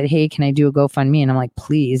in and said, hey, can I do a GoFundMe? And I'm like,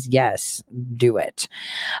 please, yes, do it.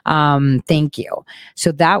 Thank you.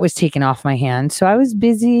 So that was taken off my hands. So I was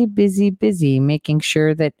busy making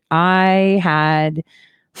sure that I had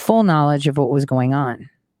full knowledge of what was going on.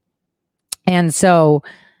 And so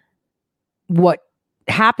what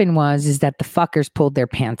happened is that the fuckers pulled their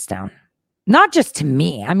pants down. Not just to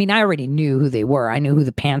me. I mean, I already knew who they were. I knew who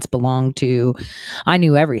the pants belonged to. I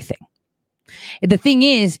knew everything. The thing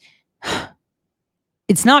is,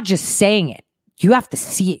 it's not just saying it. You have to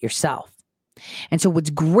see it yourself. And so what's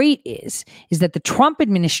great is that the Trump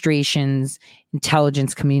administration's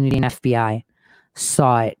intelligence community and FBI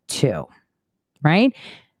saw it too, right?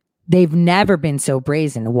 They've never been so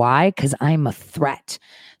brazen. Why? Because I'm a threat.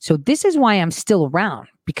 So this is why I'm still around,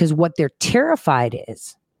 because what they're terrified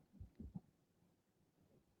is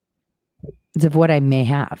of what I may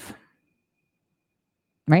have.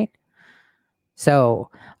 Right? So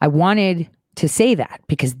I wanted to say that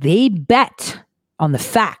because they bet on the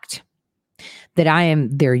fact that I am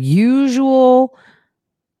their usual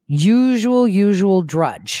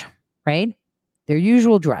drudge, right? Their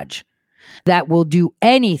usual drudge that will do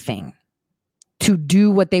anything to do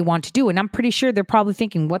what they want to do. And I'm pretty sure they're probably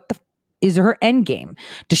thinking, what the is her end game?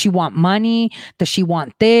 Does she want money? Does she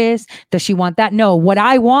want this? Does she want that? No, what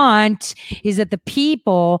I want is that the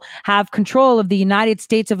people have control of the United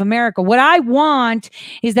States of America. What I want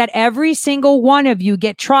is that every single one of you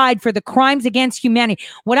get tried for the crimes against humanity.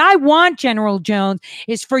 What I want, General Jones,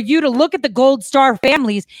 is for you to look at the Gold Star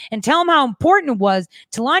families and tell them how important it was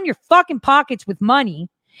to line your fucking pockets with money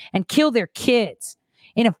and kill their kids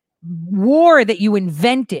in a war that you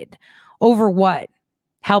invented over what?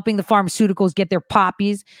 Helping the pharmaceuticals get their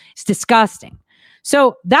poppies. It's disgusting.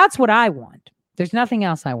 So that's what I want. There's nothing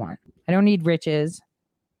else I want. I don't need riches.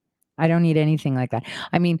 I don't need anything like that.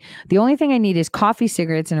 I mean, the only thing I need is coffee,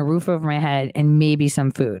 cigarettes, and a roof over my head, and maybe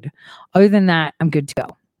some food. Other than that, I'm good to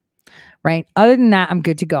go. Right? Other than that, I'm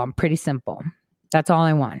good to go. I'm pretty simple. That's all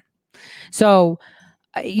I want. So,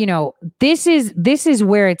 you know, this is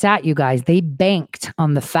where it's at, you guys. They banked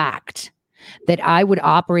on the fact that I would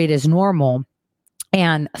operate as normal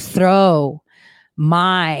and throw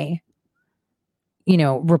my, you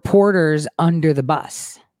know, reporters under the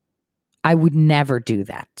bus. I would never do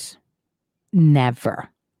that. Never.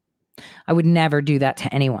 I would never do that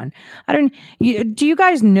to anyone. Do you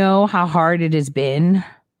guys know how hard it has been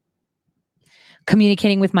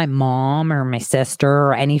communicating with my mom or my sister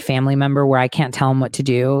or any family member where I can't tell them what to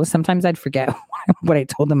do? Sometimes I'd forget what I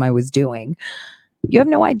told them I was doing. You have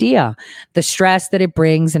no idea the stress that it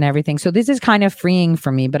brings and everything. So this is kind of freeing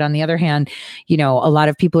for me. But on the other hand, you know, a lot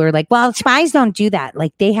of people are like, well, spies don't do that.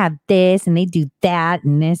 Like they have this and they do that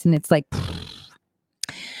and this. And it's like,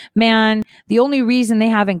 man, the only reason they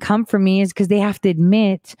haven't come for me is because they have to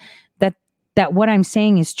admit that what I'm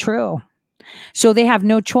saying is true. So they have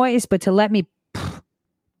no choice but to let me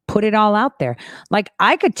put it all out there. Like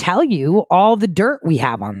I could tell you all the dirt we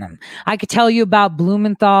have on them. I could tell you about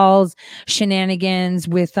Blumenthal's shenanigans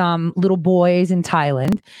with little boys in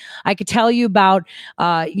Thailand. I could tell you about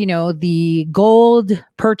you know, the gold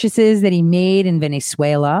purchases that he made in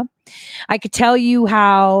Venezuela. I could tell you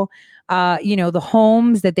how you know, the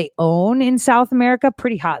homes that they own in South America,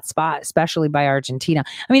 pretty hot spot, especially by Argentina.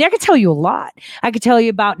 I mean, I could tell you a lot. I could tell you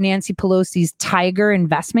about Nancy Pelosi's Tiger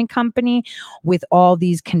Investment Company with all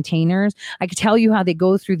these containers. I could tell you how they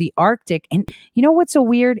go through the Arctic. And you know what's so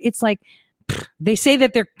weird? It's like, they say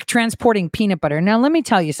that they're transporting peanut butter. Now, let me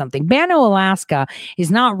tell you something. Banno, Alaska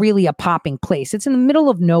is not really a popping place. It's in the middle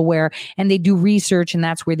of nowhere, and they do research, and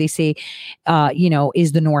that's where they say, you know,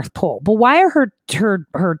 is the North Pole. But why are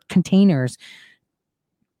her containers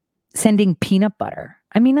sending peanut butter?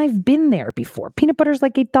 I mean, I've been there before. Peanut butter is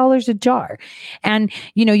like $8 a jar. And,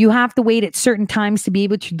 you know, you have to wait at certain times to be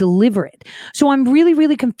able to deliver it. So I'm really,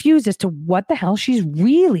 really confused as to what the hell she's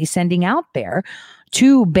really sending out there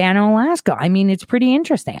to Banno, Alaska. I mean, it's pretty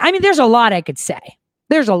interesting. I mean, there's a lot I could say.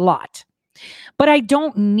 There's a lot. But I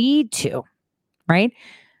don't need to, right?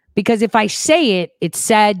 Because if I say it, it's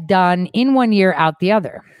said, done, in one ear, out the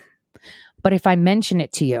other. But if I mention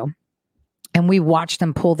it to you and we watch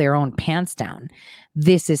them pull their own pants down,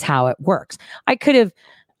 this is how it works. I could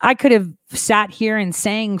have sat here and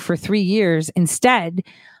sang for 3 years. Instead,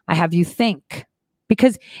 I have you think.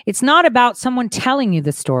 Because it's not about someone telling you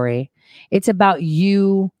the story. It's about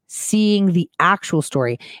you seeing the actual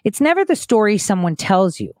story. It's never the story someone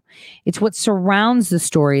tells you. It's what surrounds the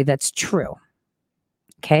story that's true.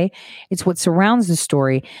 Okay? It's what surrounds the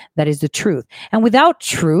story that is the truth. And without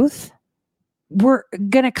truth, we're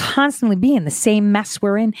going to constantly be in the same mess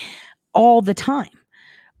we're in all the time.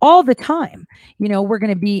 All the time. You know, we're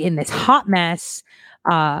going to be in this hot mess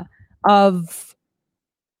of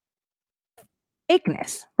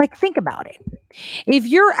fakeness. Like, think about it. If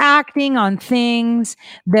you're acting on things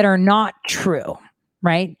that are not true,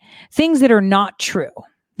 right? Things that are not true,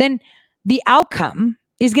 then the outcome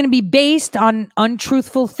is going to be based on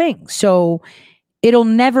untruthful things. So it'll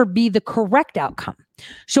never be the correct outcome.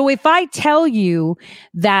 So if I tell you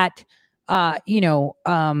that,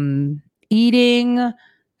 eating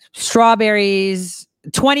strawberries,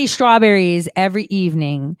 20 strawberries every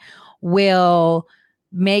evening will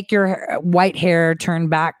make your white hair turn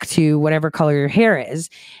back to whatever color your hair is,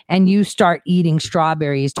 and you start eating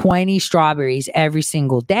strawberries, 20 strawberries every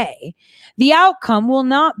single day, the outcome will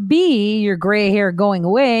not be your gray hair going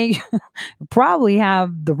away. You'll probably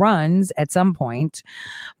have the runs at some point,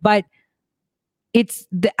 but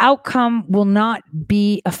the outcome will not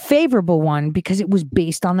be a favorable one because it was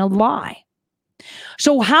based on a lie.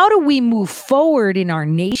 So how do we move forward in our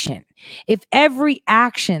nation if every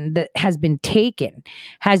action that has been taken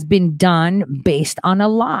has been done based on a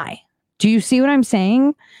lie? Do you see what I'm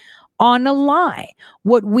saying? on a lie.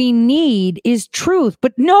 What we need is truth,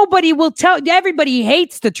 but nobody will tell. Everybody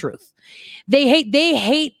hates the truth. They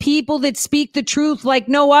hate people that speak the truth like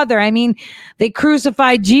no other. I mean, they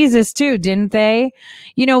crucified Jesus too, didn't they?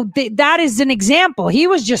 You know, that is an example. He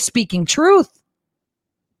was just speaking truth.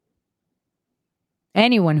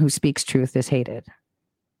 Anyone who speaks truth is hated.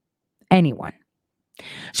 Anyone.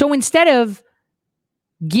 So instead of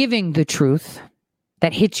giving the truth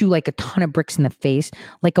that hits you like a ton of bricks in the face,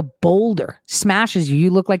 like a boulder, smashes you, you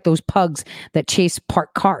look like those pugs that chase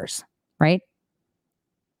parked cars, right?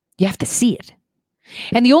 You have to see it.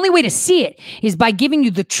 And the only way to see it is by giving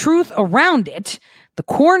you the truth around it, the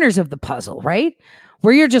corners of the puzzle, right?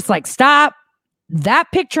 Where you're just like, stop,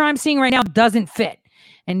 that picture I'm seeing right now doesn't fit.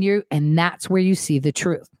 And that's where you see the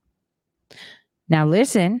truth. Now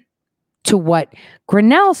listen to what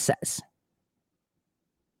Grinnell says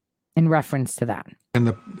in reference to that. And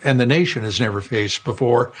the nation has never faced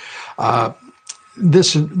before.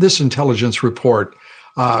 This intelligence report,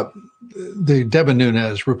 the Devin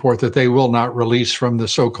Nunes report that they will not release from the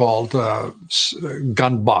so-called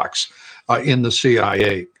gun box in the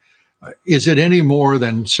CIA. Is it any more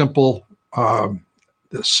than simple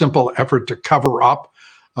effort to cover up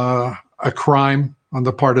a crime on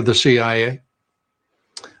the part of the CIA?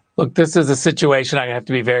 Look, this is a situation I have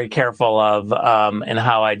to be very careful of in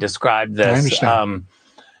how I describe this. I understand.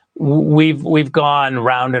 We've gone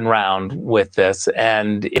round and round with this,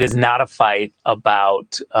 and it is not a fight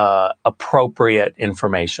about appropriate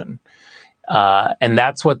information. And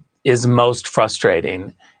that's what is most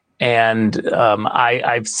frustrating. And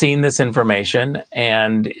I've seen this information,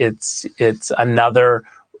 and it's another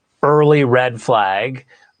early red flag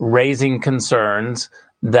raising concerns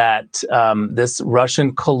that this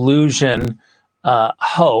Russian collusion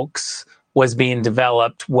hoax was being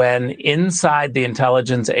developed when inside the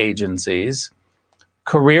intelligence agencies,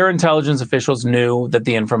 career intelligence officials knew that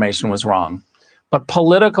the information was wrong. But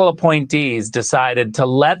political appointees decided to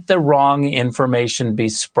let the wrong information be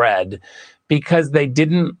spread because they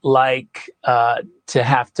didn't like to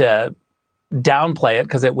have to downplay it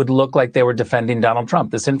because it would look like they were defending Donald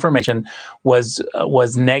Trump. This information was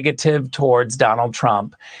negative towards Donald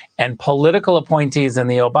Trump, and political appointees in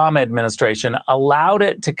the Obama administration allowed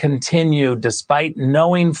it to continue despite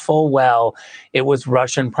knowing full well it was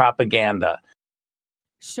Russian propaganda.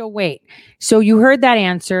 So wait, so you heard that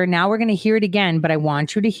answer. Now we're going to hear it again, but I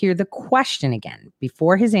want you to hear the question again.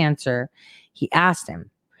 Before his answer, he asked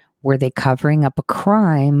him, were they covering up a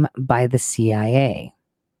crime by the CIA?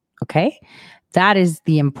 Okay, that is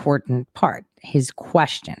the important part. His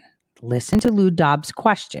question. Listen to Lou Dobbs'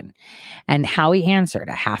 question and how he answered.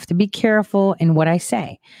 I have to be careful in what I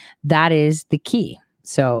say. That is the key.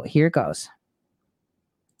 So here it goes.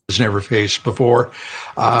 Has never faced before.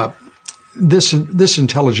 This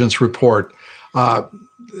intelligence report,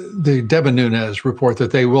 the Devin Nunes report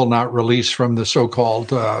that they will not release from the so-called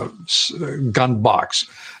gun box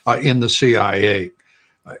in the CIA.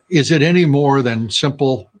 Is it any more than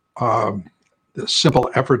simple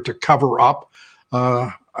effort to cover up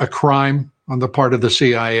a crime on the part of the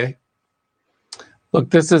CIA?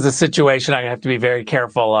 Look, this is a situation I have to be very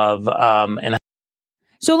careful of.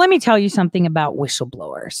 So let me tell you something about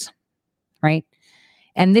whistleblowers, right?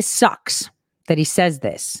 And this sucks that he says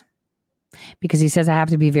this because he says I have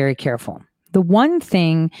to be very careful. The one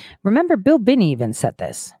thing, remember, Bill Binney even said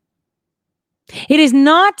this. It is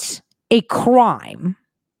not a crime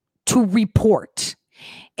to report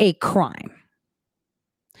a crime.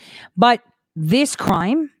 But this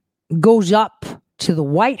crime goes up to the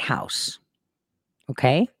White House.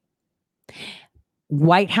 Okay?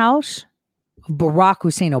 White House, Barack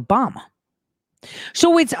Hussein Obama.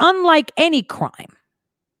 So it's unlike any crime.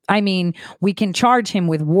 I mean, we can charge him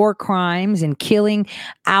with war crimes and killing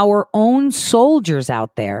our own soldiers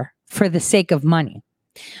out there for the sake of money.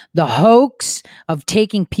 The hoax of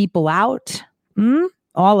taking people out,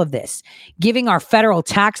 all of this, giving our federal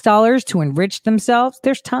tax dollars to enrich themselves,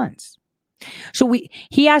 there's tons. So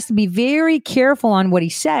he has to be very careful on what he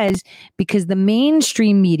says because the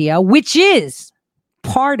mainstream media, which is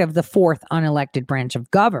part of the fourth unelected branch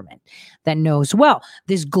of government that knows well,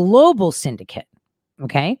 this global syndicate,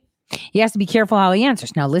 okay? He has to be careful how he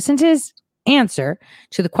answers. Now listen to his answer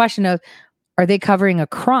to the question of, are they covering a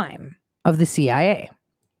crime of the CIA?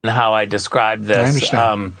 And how I describe this. I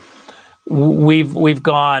understand. We've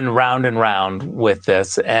gone round and round with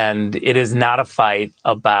this, and it is not a fight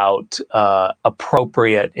about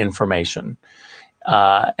appropriate information.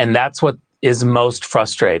 And that's what is most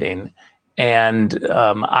frustrating. And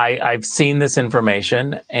I've seen this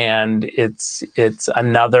information, and it's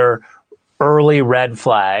another early red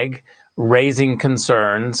flag raising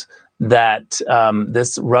concerns that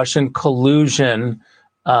this Russian collusion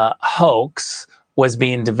hoax was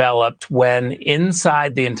being developed when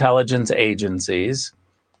inside the intelligence agencies,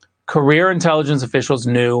 career intelligence officials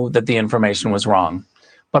knew that the information was wrong.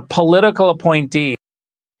 But political appointees,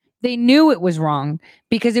 they knew it was wrong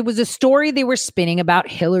because it was a story they were spinning about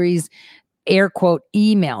Hillary's air quote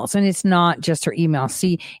emails. And it's not just her emails.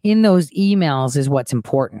 See, in those emails is what's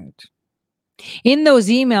important. In those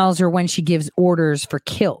emails are when she gives orders for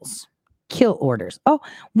kill orders. Oh,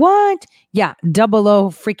 what? Yeah.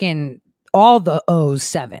 00 freaking all the O's,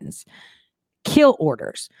 sevens, kill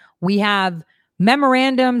orders. We have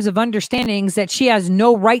memorandums of understandings that she has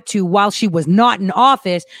no right to while she was not in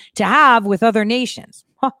office to have with other nations.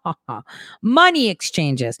 Money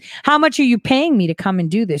exchanges. How much are you paying me to come and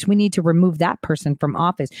do this? We need to remove that person from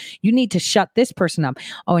office. You need to shut this person up.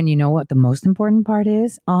 Oh, and you know what the most important part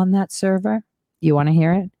is on that server? You want to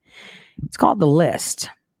hear it? It's called the list.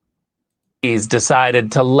 he's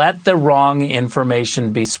decided to let the wrong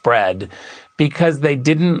information be spread because they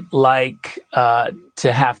didn't like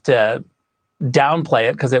to have to downplay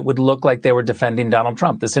it because it would look like they were defending Donald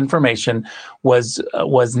Trump. This information was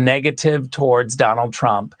negative towards Donald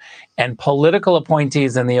Trump, and political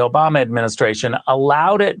appointees in the Obama administration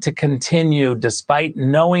allowed it to continue despite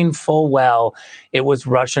knowing full well it was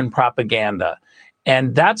Russian propaganda.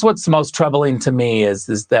 And that's what's most troubling to me is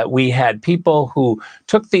that we had people who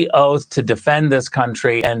took the oath to defend this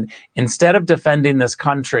country, and instead of defending this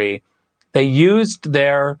country, they used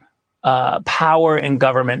their power in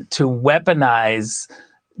government to weaponize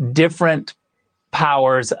different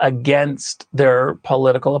powers against their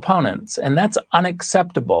political opponents. And that's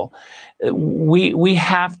unacceptable. We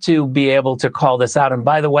have to be able to call this out. And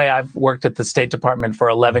by the way, I've worked at the State Department for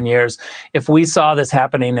 11 years. If we saw this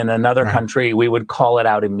happening in another country, we would call it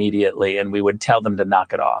out immediately and we would tell them to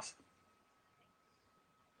knock it off.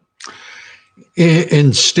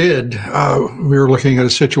 Instead, we're looking at a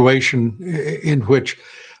situation in which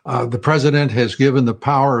the president has given the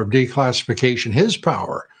power of declassification, his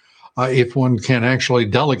power, if one can actually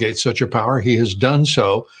delegate such a power. He has done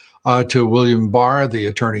so to William Barr, the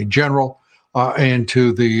Attorney General, and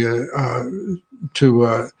to the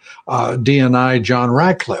DNI John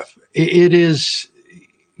Ratcliffe. It is,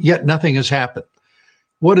 yet nothing has happened.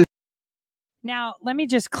 Now, let me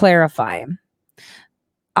just clarify.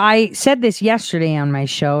 I said this yesterday on my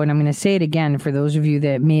show, and I'm going to say it again for those of you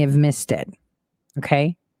that may have missed it.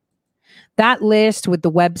 Okay? That list with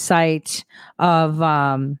the website of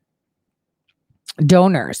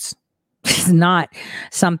donors is not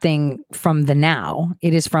something from the now.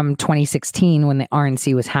 It is from 2016 when the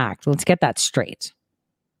RNC was hacked. Let's get that straight.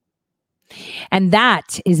 And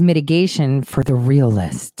that is mitigation for the real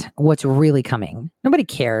list. What's really coming. Nobody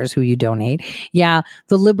cares who you donate. Yeah,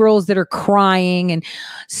 the liberals that are crying and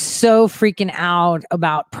so freaking out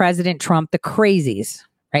about President Trump, the crazies,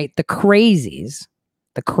 right? The crazies.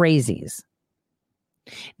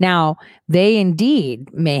 Now, they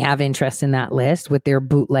indeed may have interest in that list with their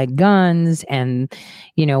bootleg guns and,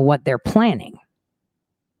 you know, what they're planning.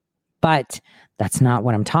 But that's not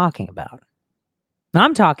what I'm talking about.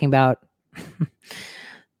 I'm talking about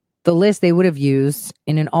the list they would have used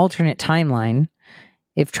in an alternate timeline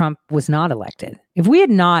if Trump was not elected. If we had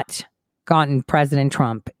not gotten President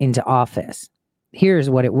Trump into office, here's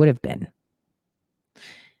what it would have been.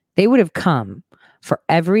 They would have come for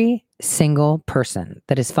every single person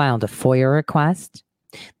that has filed a FOIA request,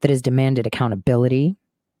 that has demanded accountability,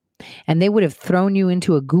 and they would have thrown you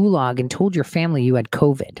into a gulag and told your family you had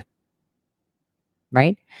COVID.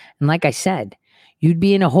 Right? And like I said, you'd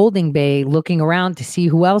be in a holding bay looking around to see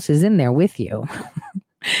who else is in there with you.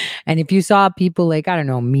 And if you saw people like, I don't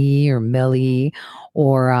know, me or Millie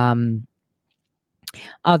or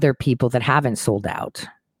other people that haven't sold out,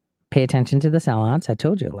 pay attention to the sellouts. I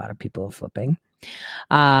told you a lot of people are flipping.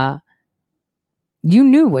 You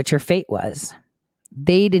knew what your fate was.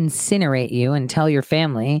 They'd incinerate you and tell your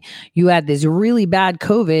family you had this really bad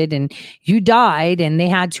COVID and you died, and they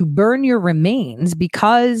had to burn your remains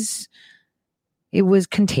because it was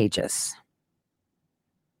contagious.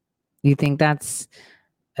 You think that's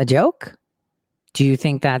a joke? Do you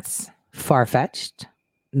think that's far-fetched?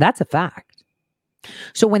 That's a fact.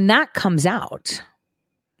 So when that comes out,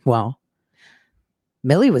 well,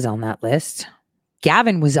 Millie was on that list.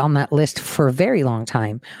 Gavin was on that list for a very long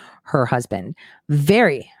time. Her husband,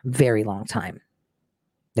 very, very long time.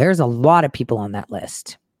 There's a lot of people on that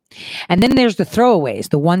list. And then there's the throwaways,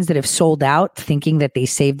 the ones that have sold out thinking that they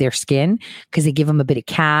saved their skin because they give them a bit of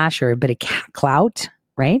cash or a bit of clout,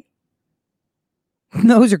 right?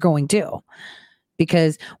 Those are going too.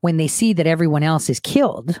 Because when they see that everyone else is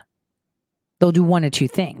killed, they'll do one of two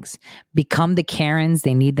things: become the Karens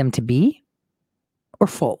they need them to be, or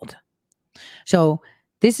fold. So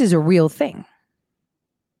this is a real thing.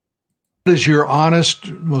 What is your honest,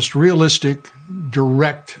 most realistic,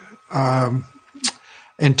 direct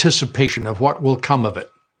anticipation of what will come of it,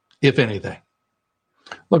 if anything?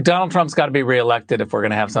 Look, Donald Trump's got to be reelected if we're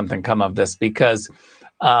going to have something come of this, because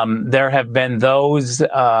there have been those,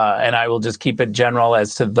 and I will just keep it general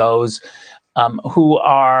as to those who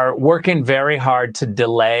are working very hard to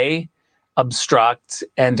delay, obstruct,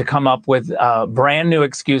 and to come up with brand new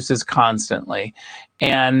excuses constantly.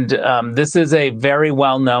 And this is a very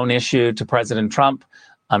well-known issue to President Trump.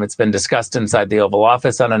 It's been discussed inside the Oval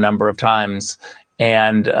Office on a number of times.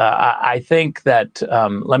 And I think that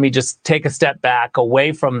let me just take a step back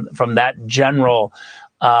away from that general,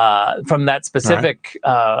 from that specific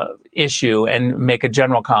issue and make a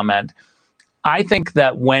general comment. I think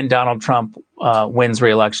that when Donald Trump wins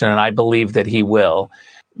re-election, and I believe that he will,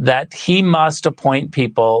 that he must appoint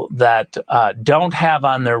people that don't have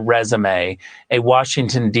on their resume a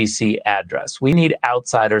Washington, D.C. address. We need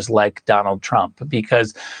outsiders like Donald Trump,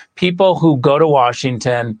 because people who go to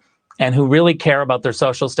Washington and who really care about their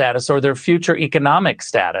social status or their future economic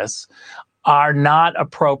status are not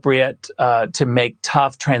appropriate to make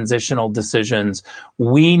tough transitional decisions.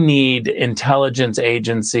 We need intelligence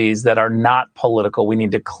agencies that are not political. We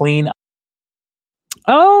need to clean up.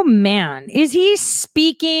 Oh man, is he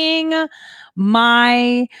speaking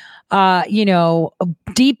my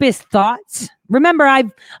deepest thoughts? Remember,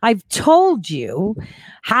 I've told you,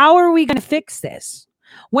 how are we going to fix this?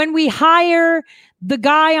 When we hire the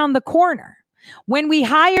guy on the corner, when we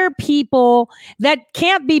hire people that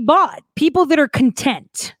can't be bought, people that are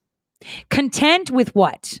content with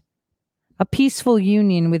what? A peaceful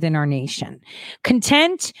union within our nation,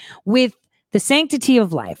 content with the sanctity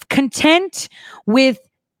of life, content with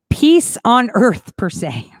peace on earth, per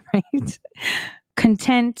se, right?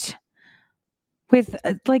 Content with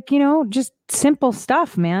just simple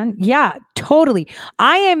stuff, man. Yeah, totally.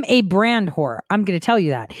 I am a brand whore. I'm going to tell you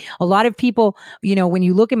that. A lot of people, when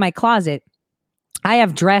you look in my closet, I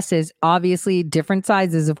have dresses, obviously different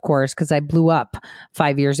sizes, of course, because I blew up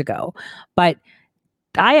 5 years ago. But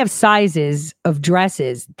I have sizes of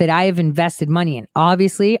dresses that I have invested money in,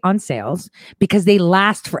 obviously on sales, because they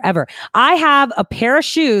last forever. I have a pair of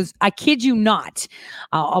shoes, I kid you not,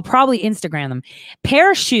 I'll probably Instagram them,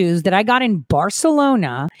 pair of shoes that I got in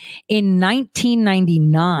Barcelona in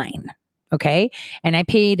 1999. Okay. And I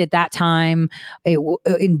paid at that time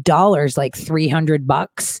in dollars, like $300,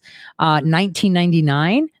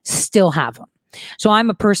 1999, still have them. So I'm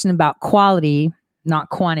a person about quality, not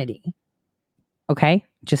quantity. Okay,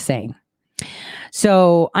 just saying.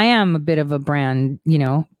 So I am a bit of a brand,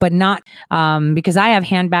 but not because I have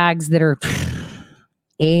handbags that are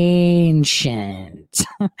ancient.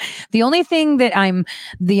 The only thing that I'm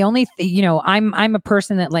a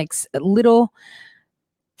person that likes little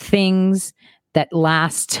things that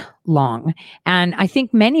last long. And I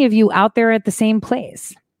think many of you out there are at the same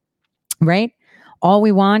place, right? All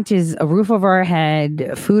we want is a roof over our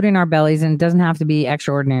head, food in our bellies, and it doesn't have to be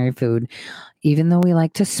extraordinary food. Even though we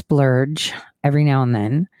like to splurge every now and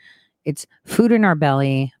then, it's food in our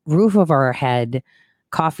belly, roof over our head,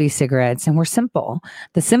 coffee, cigarettes, and we're simple.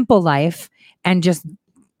 The simple life, and just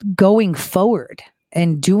going forward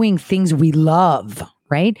and doing things we love,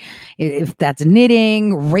 right? If that's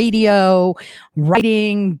knitting, radio,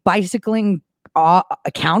 writing, bicycling,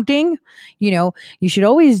 accounting, you should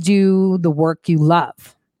always do the work you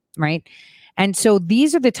love, right? And so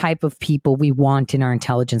these are the type of people we want in our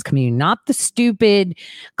intelligence community, not the stupid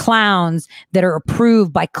clowns that are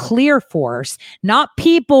approved by Clear Force, not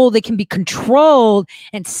people that can be controlled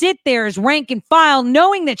and sit there as rank and file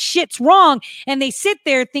knowing that shit's wrong. And they sit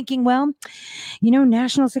there thinking, well,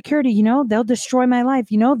 national security, they'll destroy my life.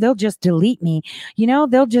 They'll just delete me.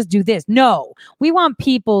 They'll just do this. No, we want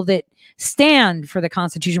people that stand for the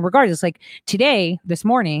Constitution regardless. Like today, this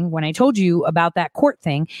morning, when I told you about that court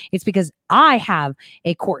thing, it's because I have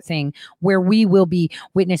a court thing where we will be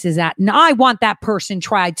witnesses at, and I want that person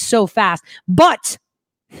tried so fast. But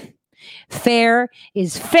fair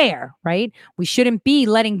is fair, right? We shouldn't be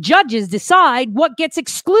letting judges decide what gets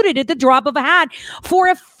excluded at the drop of a hat for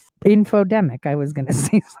a infodemic. I was going to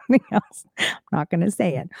say something else. I'm not going to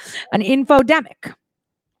say it. An infodemic.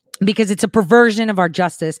 Because it's a perversion of our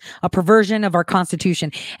justice, a perversion of our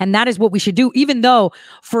Constitution. And that is what we should do, even though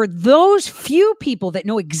for those few people that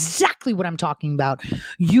know exactly what I'm talking about,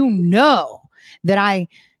 that I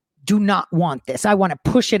do not want this. I want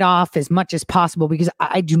to push it off as much as possible because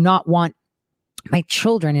I do not want my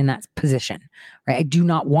children in that position, right? I do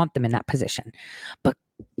not want them in that position. But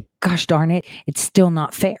gosh darn it, it's still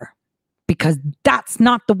not fair, because that's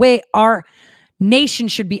not the way our nation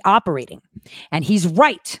should be operating. And he's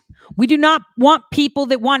right. We do not want people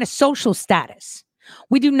that want a social status.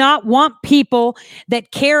 We do not want people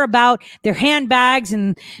that care about their handbags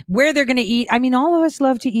and where they're going to eat. I mean, all of us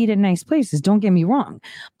love to eat at nice places, don't get me wrong.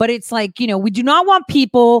 But it's like, we do not want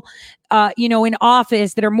people, in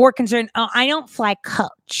office that are more concerned. Oh, I don't fly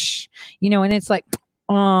coach, and it's like,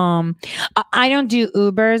 I don't do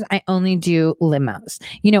Ubers. I only do limos.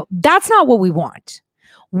 That's not what we want.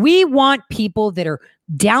 We want people that are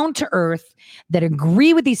down to earth, that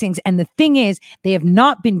agree with these things. And the thing is, they have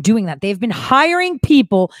not been doing that. They've been hiring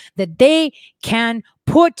people that they can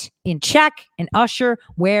put in check and usher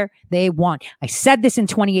where they want. I said this in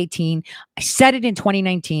 2018. I said it in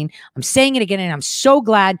 2019. I'm saying it again. And I'm so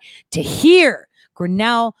glad to hear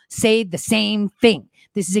Grenell say the same thing.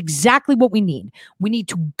 This is exactly what we need. We need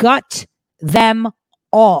to gut them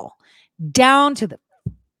all down to the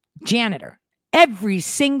janitor, every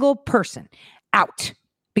single person out,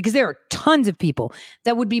 because there are tons of people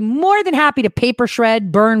that would be more than happy to paper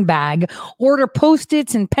shred, burn bag, order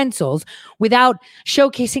Post-its and pencils without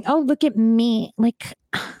showcasing, oh, look at me. Like,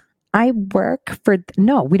 I work for,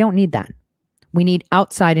 no, we don't need that. We need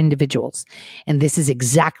outside individuals. And this is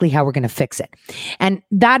exactly how we're going to fix it. And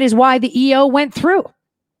that is why the EO went through.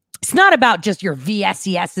 It's not about just your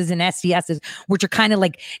VSESs and SCSs, which are kind of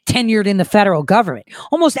like tenured in the federal government.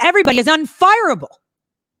 Almost everybody is unfireable.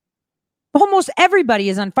 Almost everybody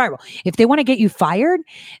is unfireable. If they want to get you fired,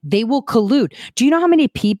 they will collude. Do you know how many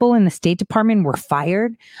people in the State Department were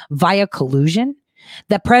fired via collusion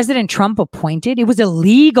that President Trump appointed? It was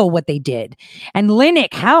illegal what they did. And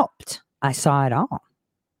Linick helped. I saw it all.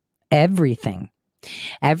 Everything.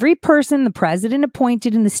 Every person the president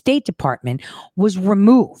appointed in the State Department was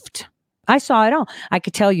removed. I saw it all. I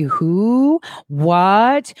could tell you who,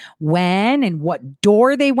 what, when, and what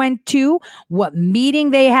door they went to, what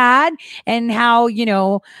meeting they had, and how,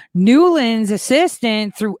 Newland's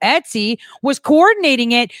assistant through Etsy was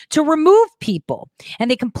coordinating it to remove people.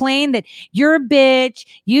 And they complained that you're a bitch,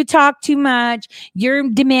 you talk too much, you're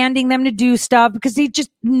demanding them to do stuff, because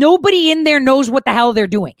nobody in there knows what the hell they're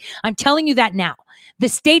doing. I'm telling you that now. The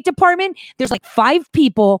State Department, there's like 5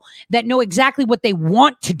 people that know exactly what they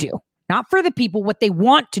want to do. Not for the people, what they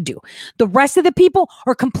want to do. The rest of the people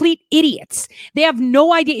are complete idiots. They have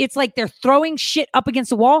no idea. It's like they're throwing shit up against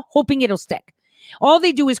the wall, hoping it'll stick. All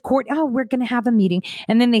they do is we're going to have a meeting.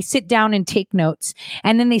 And then they sit down and take notes.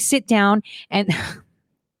 And then they sit down and...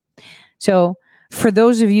 So for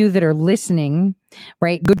those of you that are listening,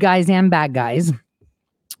 right, good guys and bad guys,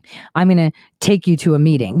 I'm going to take you to a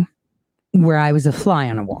meeting where I was a fly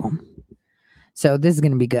on a wall. So this is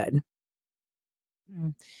going to be good.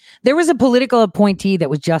 There was a political appointee that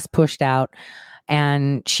was just pushed out,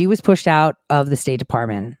 and she was pushed out of the State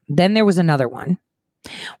Department. Then there was another one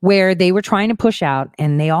where they were trying to push out,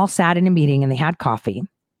 and they all sat in a meeting and they had coffee.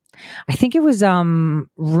 I think it was room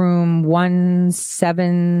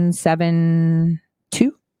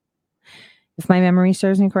 1772, if my memory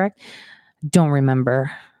serves me correct. Don't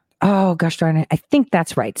remember. Oh, gosh darn it. I think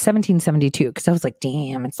that's right. 1772. Because I was like,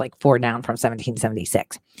 damn, it's like 4 down from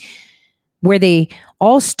 1776. Where they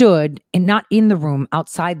all stood, and not in the room,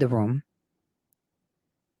 outside the room.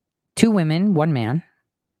 2 women, 1 man.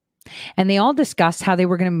 And they all discussed how they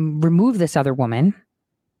were going to remove this other woman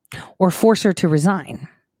or force her to resign.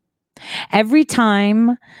 Every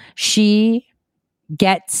time she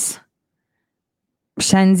sends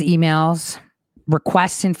emails,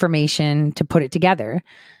 requests information to put it together,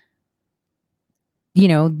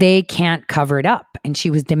 they can't cover it up. And she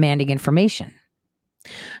was demanding information.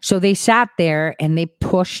 So they sat there and they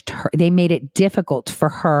pushed her. They made it difficult for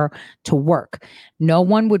her to work. No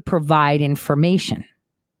one would provide information.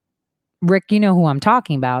 Rick, you know who I'm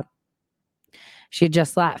talking about. She had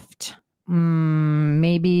just left.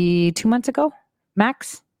 Maybe 2 months ago,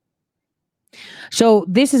 max. So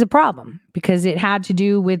this is a problem because it had to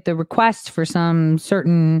do with the request for some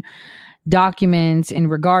certain documents in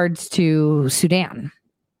regards to Sudan.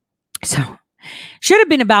 So should have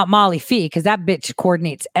been about Molly Fee, because that bitch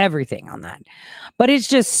coordinates everything on that. But it's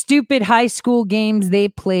just stupid high school games they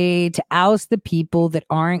play to oust the people that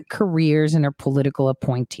aren't careers and are political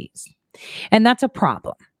appointees. And that's a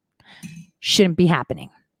problem. Shouldn't be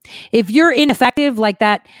happening. If you're ineffective like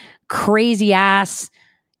that crazy ass,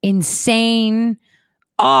 insane,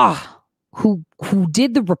 who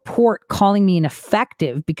did the report calling me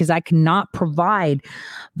ineffective because I cannot provide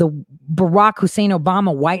the Barack Hussein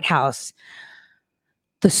Obama White House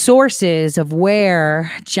the sources of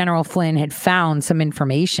where General Flynn had found some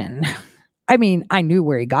information. I mean, I knew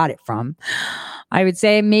where he got it from, I would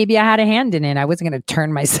say maybe I had a hand in it. I wasn't going to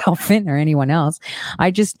turn myself in or anyone else.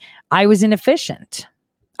 I was inefficient.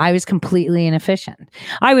 I was completely inefficient.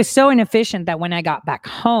 I was so inefficient that when I got back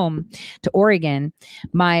home to Oregon,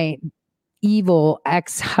 my evil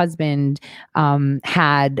ex-husband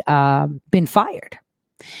had been fired.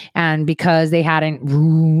 And because they hadn't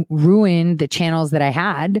ruined the channels that I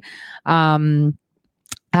had,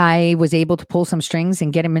 I was able to pull some strings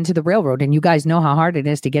and get him into the railroad. And you guys know how hard it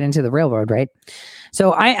is to get into the railroad, right?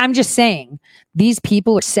 So I'm just saying, these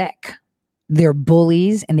people are sick. They're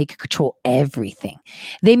bullies and they can control everything.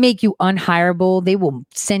 They make you unhireable. They will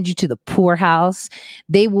send you to the poorhouse.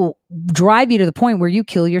 They will drive you to the point where you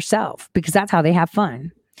kill yourself because that's how they have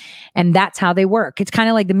fun. And that's how they work. It's kind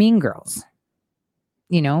of like the Mean Girls.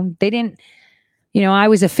 You know, they didn't, you know, I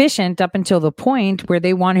was efficient up until the point where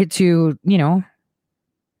they wanted to, you know,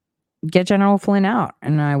 get General Flynn out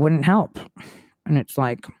and I wouldn't help. And it's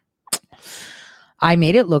like, I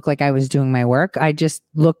made it look like I was doing my work. I just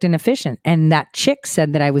looked inefficient. And that chick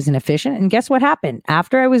said that I was inefficient. And guess what happened?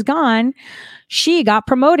 After I was gone, she got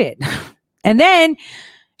promoted. And then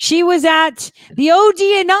she was at the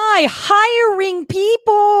ODNI hiring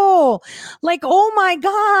people. Like, oh my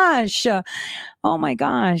gosh. Oh my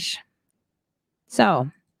gosh. So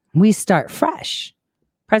we start fresh.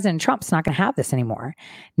 President Trump's not going to have this anymore.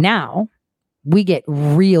 Now we get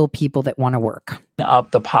real people that want to work.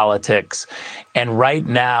 Up the politics. And right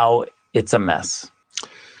now, it's a mess.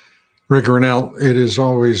 Rick Grenell, it is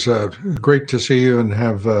always great to see you and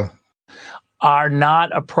have... Are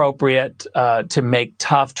not appropriate to make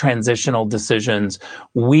tough transitional decisions.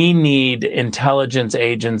 We need intelligence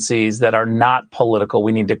agencies that are not political.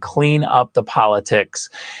 We need to clean up the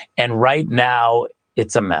politics. And right now,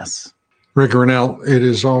 it's a mess. Rick Grenell, it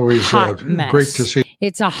is always great to see.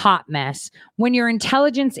 It's a hot mess. When your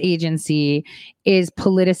intelligence agency is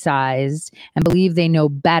politicized and believe they know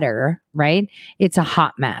better, right? It's a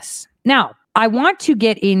hot mess. Now, I want to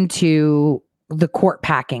get into the court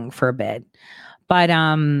packing for a bit, but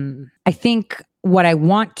I think what I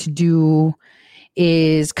want to do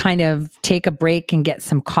is kind of take a break and get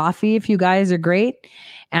some coffee if you guys are great.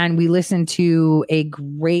 And we listen to a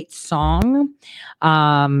great song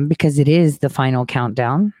because it is the final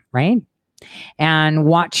countdown, right? And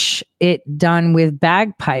watch it done with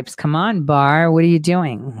bagpipes. Come on, Bar. What are you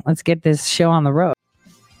doing? Let's get this show on the road.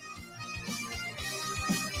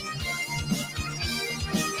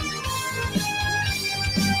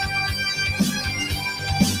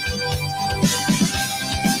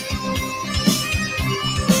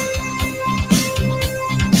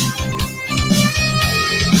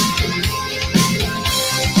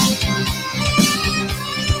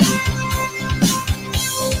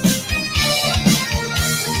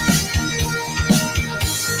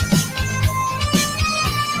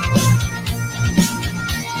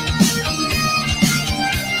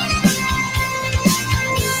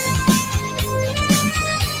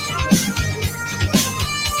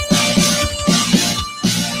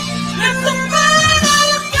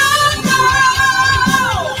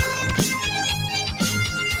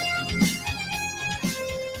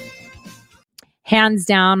 Hands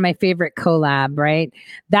down, my favorite collab, right?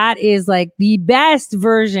 That is like the best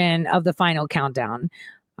version of the final countdown.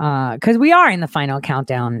 Because we are in the final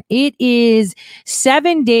countdown. It is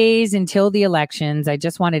 7 days until the elections. I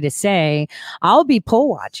just wanted to say, I'll be poll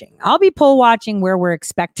watching. I'll be poll watching where we're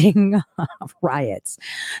expecting riots.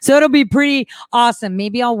 So it'll be pretty awesome.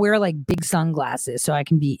 Maybe I'll wear like big sunglasses so I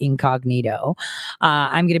can be incognito.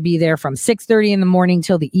 I'm going to be there from 6:30 in the morning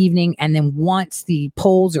till the evening. And then once the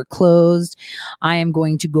polls are closed, I am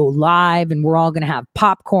going to go live and we're all going to have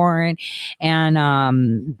popcorn and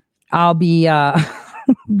I'll be...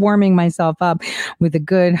 warming myself up with a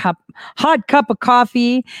good hot cup of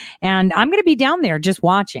coffee. And I'm going to be down there just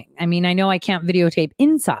watching. I mean, I know I can't videotape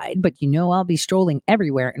inside, but you know, I'll be strolling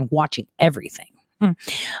everywhere and watching everything.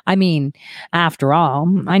 I mean, after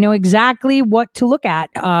all, I know exactly what to look at,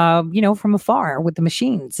 you know, from afar with the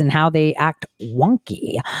machines and how they act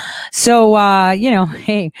wonky. So, you know,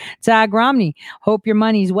 hey, Zach Romney, hope your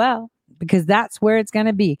money's well. Because that's where it's going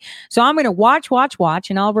to be. So I'm going to watch,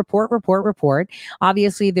 and I'll report.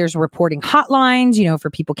 Obviously, there's reporting hotlines, you know,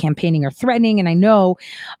 for people campaigning or threatening. And I know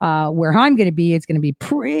where I'm going to be, it's going to be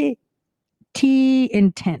pretty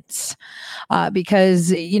intense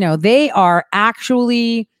because, you know, they are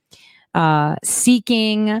actually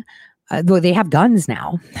seeking... they have guns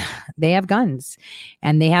now. They have guns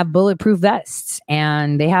and they have bulletproof vests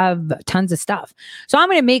and they have tons of stuff. So I'm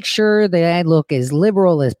going to make sure that I look as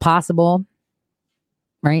liberal as possible.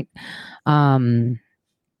 Right. And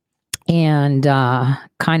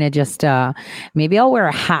kind of just maybe I'll wear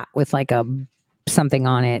a hat with like a something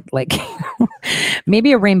on it, like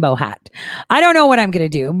maybe a rainbow hat. I don't know what I'm going to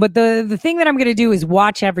do, but the thing that I'm going to do is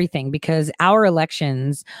watch everything, because our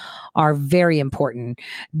elections are very important.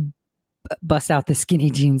 Bust out the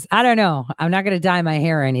skinny jeans. I don't know. I'm not going to dye my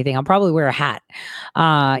hair or anything. I'll probably wear a hat,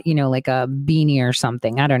 like a beanie or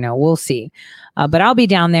something. I don't know. We'll see. But I'll be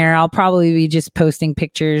down there. I'll probably be just posting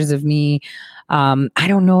pictures of me. I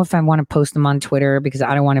don't know if I want to post them on Twitter, because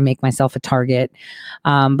I don't want to make myself a target.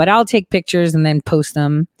 But I'll take pictures and then post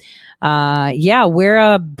them. Wear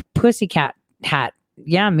a pussycat hat.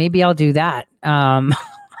 Yeah, maybe I'll do that.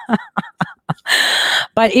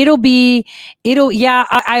 But I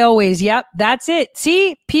always, that's it.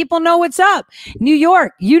 See, people know what's up. New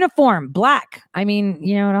York, uniform, black. I mean,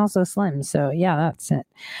 it also slim. So yeah, that's it.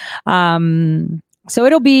 So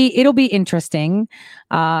it'll be interesting.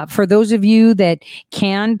 For those of you that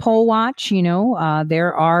can poll watch,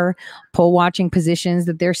 there are poll watching positions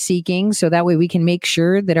that they're seeking, so that way we can make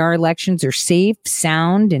sure that our elections are safe,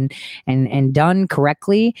 sound, and done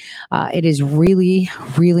correctly. It is really,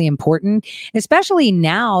 really important, especially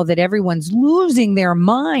now that everyone's losing their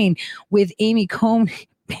mind with Amy Coney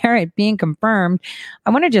Barrett being confirmed.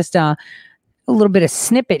 I want to just a little bit of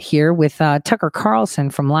snippet here with Tucker Carlson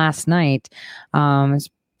from last night. It's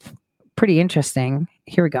pretty interesting.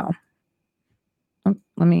 Here we go.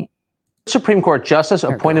 Let me. Supreme Court Justice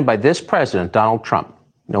appointed by this president, Donald Trump.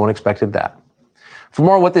 No one expected that. For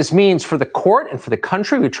more on what this means for the court and for the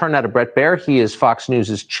country, we turn now to Bret Baier. He is Fox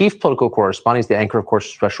News' chief political correspondent. He's the anchor, of course,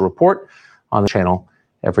 of Special Report on the channel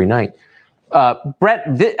every night. Bret,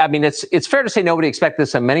 it's fair to say nobody expected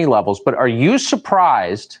this on many levels, but are you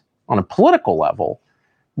surprised on a political level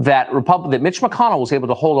that Mitch McConnell was able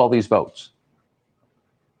to hold all these votes?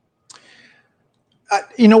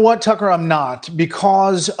 You know what, Tucker, I'm not,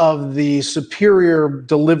 because of the superior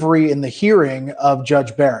delivery in the hearing of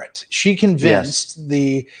Judge Barrett. She convinced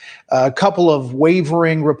the couple of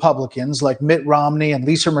wavering Republicans like Mitt Romney and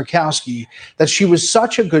Lisa Murkowski that she was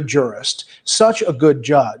such a good jurist, such a good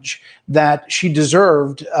judge, that she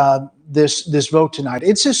deserved this vote tonight.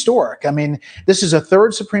 It's historic. I mean, this is a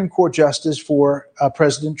third Supreme Court justice for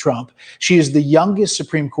President Trump. She is the youngest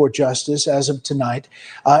Supreme Court justice as of tonight,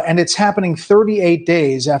 and it's happening 38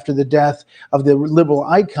 days after the death of the liberal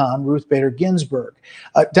icon, Ruth Bader Ginsburg.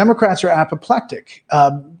 Democrats are apoplectic.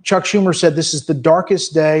 Chuck Schumer said this is the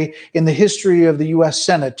darkest day in the history of the U.S.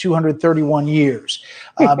 Senate, 231 years.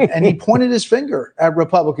 And he pointed his finger at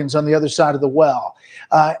Republicans on the other side of the well.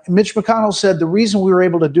 Mitch McConnell said the reason we were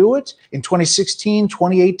able to do it in 2016,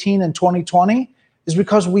 2018, and 2020 is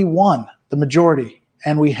because we won the majority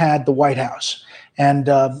and we had the White House. And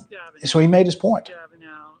so he made his point.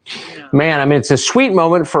 Man, I mean, it's a sweet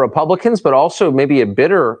moment for Republicans, but also maybe a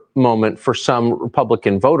bitter moment for some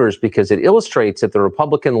Republican voters, because it illustrates that the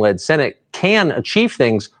Republican-led Senate can achieve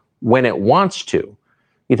things when it wants to.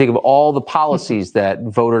 You think of all the policies that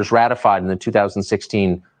voters ratified in the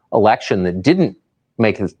 2016 election that didn't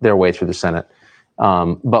make their way through the Senate.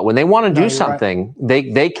 But when they want to do something,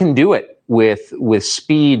 right, they can do it with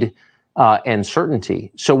speed and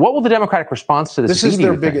certainty. So what will the Democratic response to this be? This is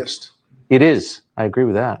their biggest. It is. I agree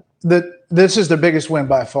with that. This is the biggest win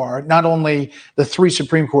by far. Not only the 3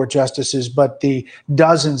 Supreme Court justices, but the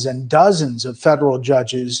dozens and dozens of federal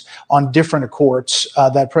judges on different courts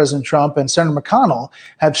that President Trump and Senator McConnell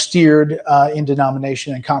have steered into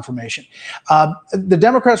nomination and confirmation. The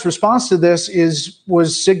Democrats' response to this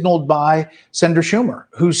was signaled by Senator Schumer,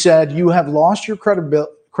 who said, "You have lost your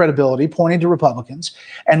credibility," pointing to Republicans,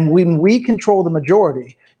 "and when we control the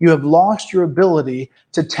majority, you have lost your ability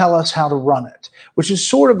to tell us how to run it," which is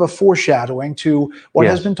sort of a foreshadowing to what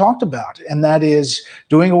has been talked about, and that is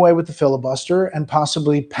doing away with the filibuster and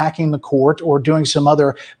possibly packing the court or doing some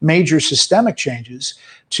other major systemic changes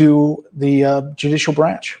to the judicial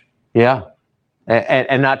branch. Yeah,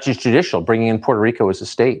 and not just judicial, bringing in Puerto Rico as a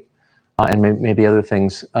state. And maybe other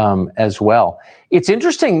things as well. It's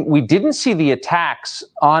interesting, we didn't see the attacks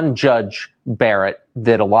on Judge Barrett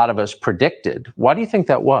that a lot of us predicted. Why do you think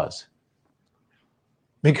that was?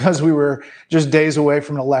 Because we were just days away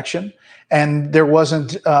from an election, and there was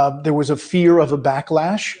a fear of a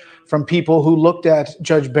backlash from people who looked at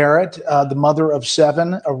Judge Barrett, the mother of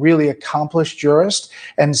 7, a really accomplished jurist,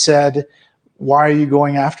 and said, "Why are you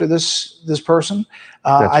going after this person?"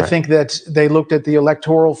 I think that they looked at the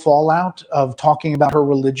electoral fallout of talking about her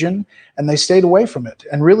religion, and they stayed away from it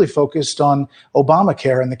and really focused on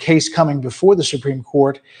Obamacare and the case coming before the Supreme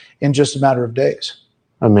Court in just a matter of days.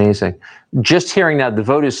 Amazing. Just hearing now, the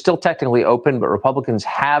vote is still technically open, but Republicans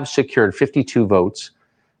have secured 52 votes.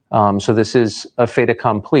 So this is a fait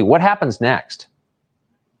accompli. What happens next?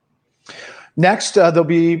 Next, there'll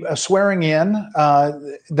be a swearing in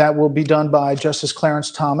that will be done by Justice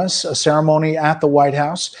Clarence Thomas, a ceremony at the White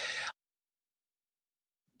House.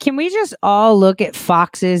 Can we just all look at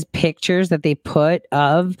Fox's pictures that they put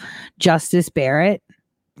of Justice Barrett?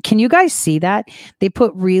 Can you guys see that? They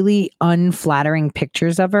put really unflattering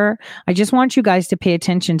pictures of her. I just want you guys to pay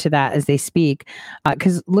attention to that as they speak.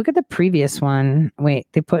 Because look at the previous one. Wait,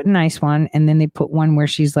 they put a nice one, and then they put one where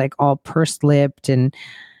she's like all pursed lipped, and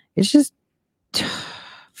it's just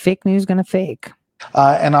fake news gonna fake.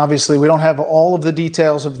 And obviously, we don't have all of the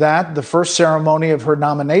details of that. The first ceremony of her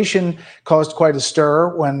nomination caused quite a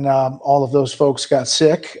stir when all of those folks got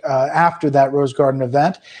sick after that Rose Garden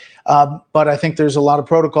event. But I think there's a lot of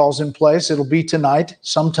protocols in place. It'll be tonight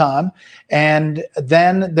sometime. And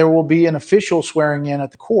then there will be an official swearing in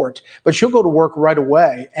at the court. But she'll go to work right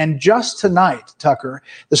away. And just tonight, Tucker,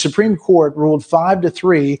 the Supreme Court ruled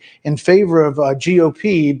 5-3 in favor of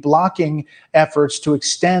GOP blocking efforts to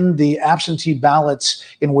extend the absentee ballots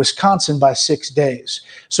in Wisconsin by 6 days.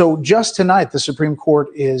 So just tonight, the Supreme Court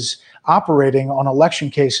is operating on election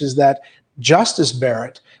cases that Justice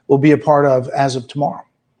Barrett will be a part of as of tomorrow.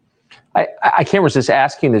 I can't resist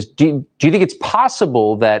asking this. Do you think it's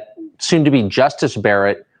possible that soon-to-be Justice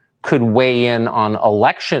Barrett could weigh in on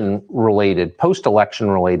election-related,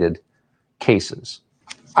 post-election-related cases?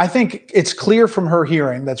 I think it's clear from her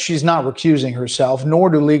hearing that she's not recusing herself, nor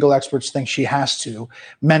do legal experts think she has to,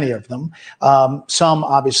 many of them. Some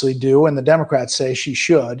obviously do, and the Democrats say she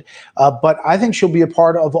should. But I think she'll be a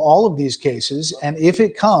part of all of these cases. And if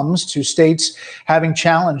it comes to states having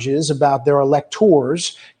challenges about their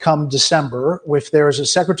electors come December, if there is a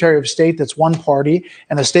Secretary of State that's one party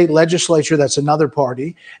and a state legislature that's another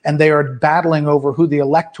party, and they are battling over who the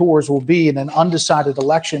electors will be in an undecided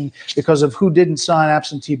election because of who didn't sign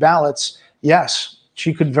absentee ballots, yes,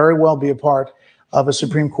 she could very well be a part of a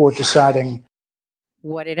Supreme Court deciding.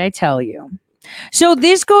 What did I tell you? So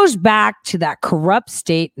this goes back to that corrupt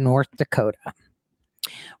state, North Dakota.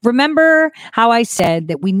 Remember how I said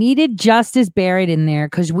that we needed Justice Barrett in there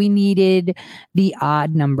because we needed the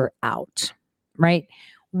odd number out, right?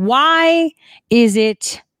 Why is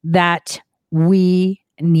it that we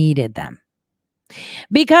needed them?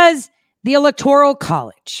 Because the Electoral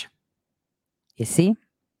College, you see?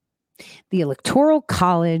 The Electoral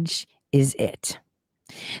College is it.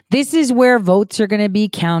 This is where votes are going to be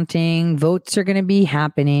counting, votes are going to be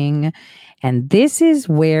happening, and this is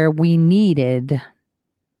where we needed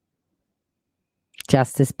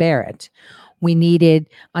Justice Barrett. We needed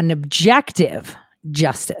an objective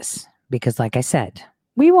justice because, like I said,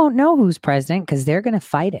 we won't know who's president because they're going to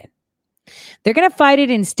fight it. They're going to fight it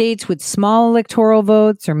in states with small electoral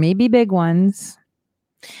votes or maybe big ones.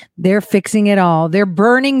 They're fixing it all. They're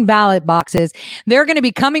burning ballot boxes. They're going to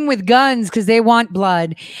be coming with guns because they want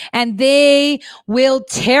blood. And they will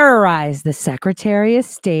terrorize the Secretary of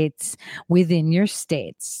States within your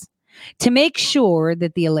states to make sure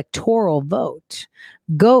that the electoral vote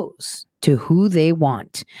goes to who they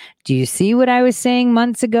want. Do you see what I was saying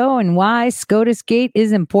months ago and why SCOTUS Gate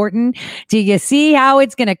is important? Do you see how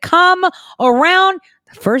it's going to come around?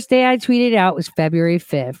 The first day I tweeted out was February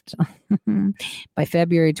 5th. By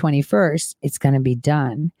February 21st, it's going to be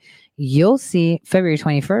done. You'll see February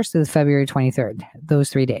 21st to February 23rd, those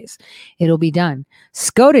 3 days. It'll be done.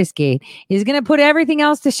 SCOTUS Gate is going to put everything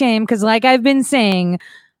else to shame because, like I've been saying,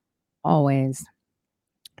 always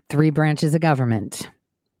 3 branches of government.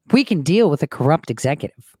 We can deal with a corrupt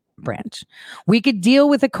executive branch. We could deal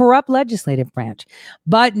with a corrupt legislative branch,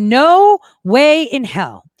 but no way in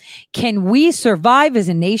hell can we survive as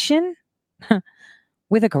a nation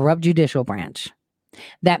with a corrupt judicial branch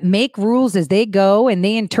that make rules as they go and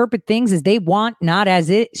they interpret things as they want, not as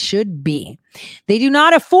it should be. They do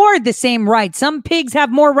not afford the same rights. Some pigs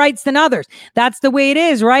have more rights than others. That's the way it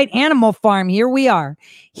is, right? Animal Farm. Here we are.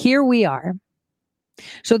 Here we are.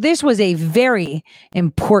 So this was a very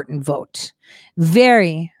important vote.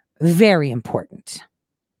 Very, very important.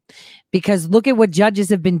 Because look at what judges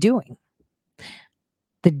have been doing.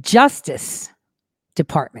 The Justice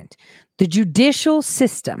Department, the judicial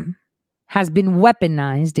system has been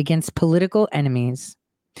weaponized against political enemies.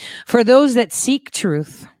 For those that seek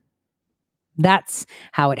truth, that's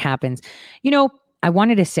how it happens. You know, I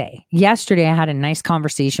wanted to say, yesterday I had a nice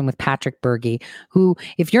conversation with Patrick Berge, who,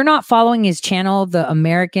 if you're not following his channel, The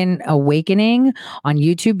American Awakening on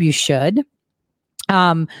YouTube, you should.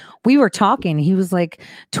 We were talking. He was like,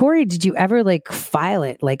 Tori, did you ever file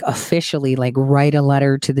it, officially, write a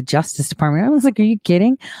letter to the Justice Department? I was like, are you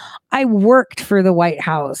kidding? I worked for the White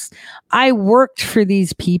House. I worked for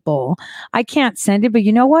these people. I can't send it, but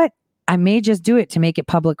you know what? I may just do it to make it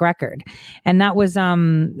public record. And that was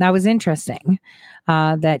interesting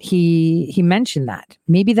that he mentioned that.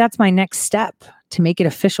 Maybe that's my next step, to make it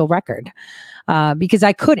official record, because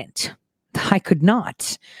I could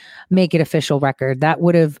not make it official record. That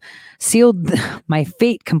would have sealed my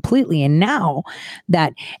fate completely. And now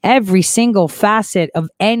that every single facet of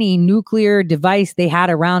any nuclear device they had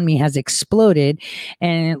around me has exploded,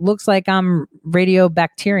 and it looks like I'm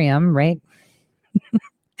radiobacterium, right?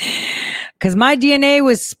 Because my DNA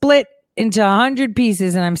was split into 100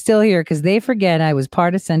 pieces and I'm still here because they forget I was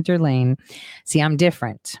part of Center Lane. See, I'm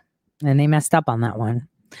different, and they messed up on that one.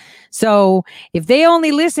 So if they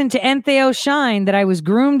only listened to Entheo Shine, that I was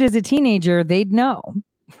groomed as a teenager, they'd know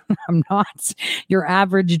I'm not your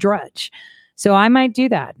average drudge. So I might do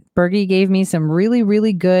that. Bergie gave me some really,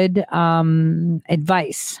 really good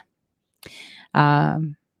advice.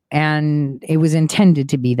 And it was intended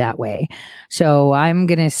to be that way. So I'm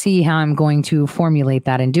going to see how I'm going to formulate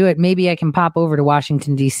that and do it. Maybe I can pop over to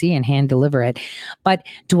Washington, D.C. and hand deliver it. But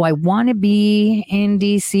do I want to be in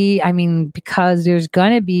D.C.? I mean, because there's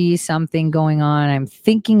going to be something going on. I'm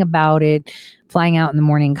thinking about it, flying out in the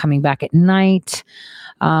morning, coming back at night.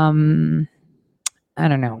 I don't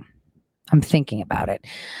know. I'm thinking about it.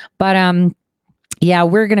 But yeah,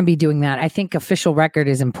 we're going to be doing that. I think official record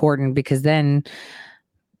is important, because then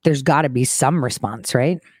there's got to be some response,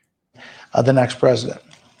 right? The next president.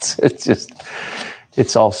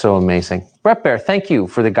 It's all so amazing. Bret Baier, thank you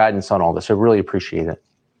for the guidance on all this. I really appreciate it.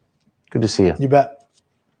 Good to see you. You bet.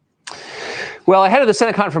 Well, ahead of the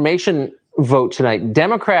Senate confirmation vote tonight,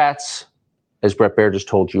 Democrats, as Bret Baier just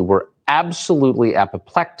told you, were absolutely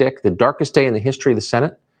apoplectic. The darkest day in the history of the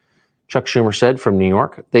Senate, Chuck Schumer said from New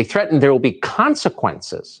York. They threatened there will be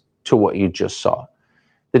consequences to what you just saw.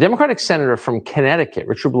 The Democratic senator from Connecticut,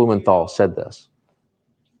 Richard Blumenthal, said this.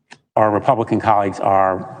 Our Republican colleagues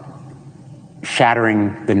are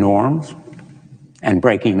shattering the norms and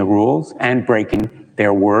breaking the rules and breaking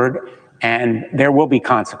their word, and there will be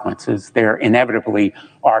consequences. There inevitably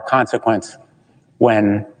are consequences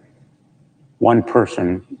when one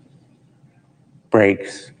person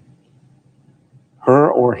breaks her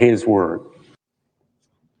or his word.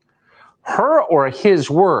 Her or his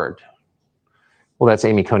word. Well, that's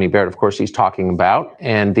Amy Coney Barrett, of course, he's talking about.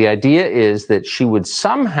 And the idea is that she would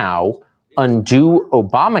somehow undo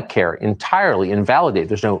Obamacare entirely, invalidate.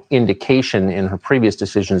 There's no indication in her previous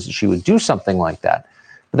decisions that she would do something like that.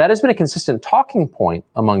 But that has been a consistent talking point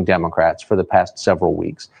among Democrats for the past several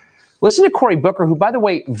weeks. Listen to Cory Booker, who, by the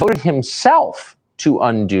way, voted himself to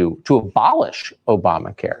abolish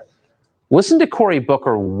Obamacare. Listen to Cory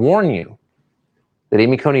Booker warn you that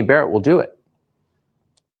Amy Coney Barrett will do it.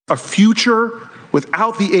 A future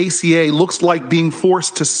without the ACA looks like being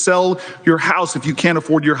forced to sell your house if you can't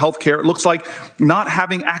afford your health care. It looks like not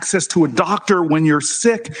having access to a doctor when you're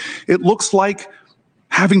sick. It looks like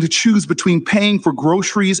having to choose between paying for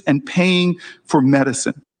groceries and paying for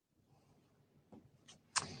medicine.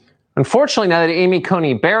 Unfortunately, now that Amy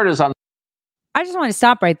Coney Barrett is on. I just want to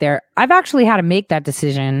stop right there. I've actually had to make that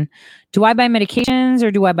decision. Do I buy medications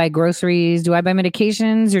or do I buy groceries? Do I buy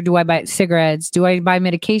medications or do I buy cigarettes? Do I buy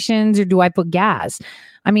medications or do I put gas?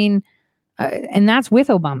 I mean, and that's with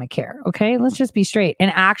Obamacare. Okay, let's just be straight.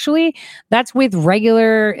 And actually, that's with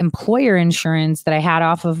regular employer insurance that I had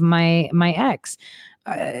off of my ex.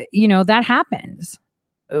 That happens.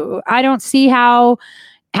 I don't see how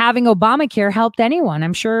having Obamacare helped anyone.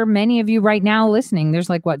 I'm sure many of you right now listening, there's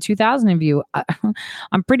like, 2,000 of you.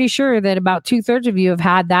 I'm pretty sure that about 2/3 of you have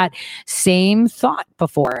had that same thought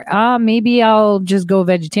before. Maybe I'll just go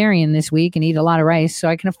vegetarian this week and eat a lot of rice so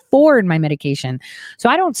I can afford my medication. So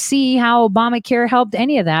I don't see how Obamacare helped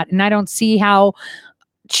any of that. And I don't see how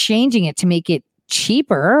changing it to make it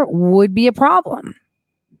cheaper would be a problem.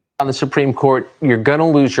 On the Supreme Court, you're going to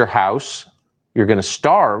lose your house, you're going to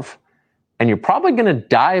starve, and you're probably going to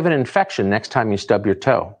die of an infection next time you stub your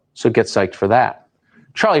toe. So get psyched for that.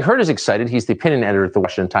 Charlie Hurd is excited. He's the opinion editor at the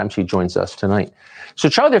Washington Times. He joins us tonight. So,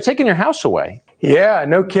 Charlie, they're taking your house away. Yeah,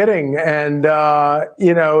 no kidding. And,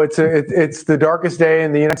 it's the darkest day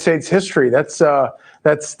in the United States history. That's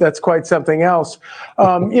quite something else.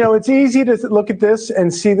 It's easy to look at this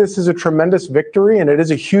and see this as a tremendous victory, and it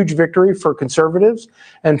is a huge victory for conservatives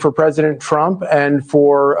and for President Trump and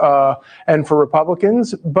for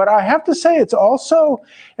Republicans. But I have to say, it's also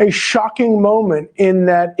a shocking moment in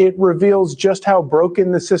that it reveals just how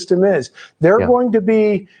broken the system is. There are going to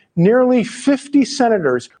be nearly 50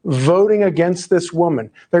 senators voting against this woman.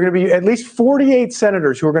 There are going to be at least 48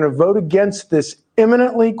 senators who are going to vote against this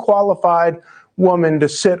eminently qualified woman to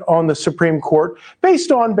sit on the Supreme Court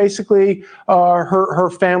based on basically her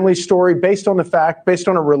family story, based on the fact, based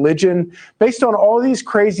on her religion, based on all these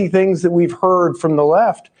crazy things that we've heard from the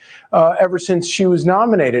left ever since she was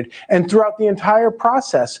nominated. And throughout the entire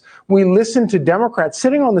process, we listened to Democrats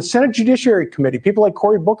sitting on the Senate Judiciary Committee, people like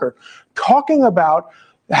Cory Booker, talking about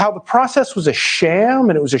how the process was a sham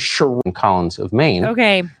and it was a charade. Collins of Maine.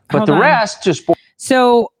 Okay. But the rest just...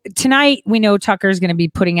 So tonight, we know Tucker's going to be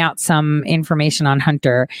putting out some information on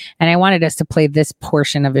Hunter, and I wanted us to play this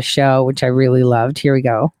portion of his show, which I really loved. Here we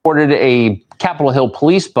go. Ordered a Capitol Hill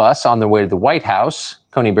police bus on their way to the White House.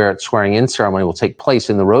 Coney Barrett's swearing-in ceremony will take place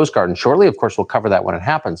in the Rose Garden shortly. Of course, we'll cover that when it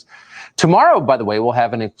happens. Tomorrow, by the way, we'll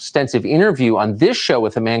have an extensive interview on this show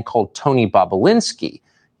with a man called Tony Bobulinski.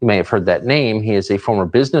 You may have heard that name. He is a former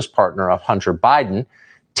business partner of Hunter Biden.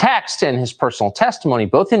 Text and his personal testimony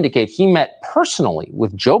both indicate he met personally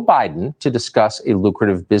with Joe Biden to discuss a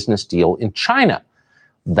lucrative business deal in China.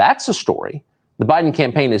 That's a story. The Biden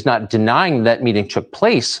campaign is not denying that meeting took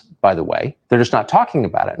place, by the way. They're just not talking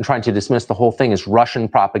about it and trying to dismiss the whole thing as Russian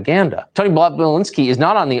propaganda. Tony Bobulinski is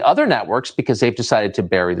not on the other networks because they've decided to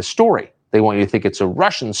bury the story. They want you to think it's a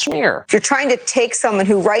Russian smear. If you're trying to take someone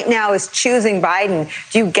who right now is choosing Biden,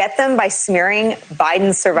 do you get them by smearing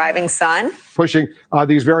Biden's surviving son? Pushing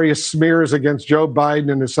these various smears against Joe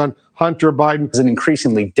Biden and his son, Hunter Biden. It's an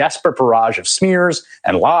increasingly desperate barrage of smears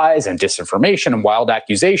and lies and disinformation and wild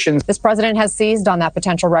accusations. This president has seized on that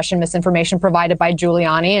potential Russian misinformation provided by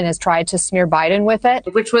Giuliani and has tried to smear Biden with it.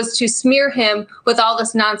 Which was to smear him with all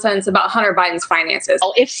this nonsense about Hunter Biden's finances.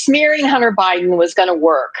 If smearing Hunter Biden was going to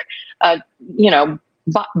work,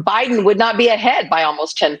 Biden would not be ahead by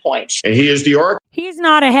almost 10 points. And he is the oracle. He's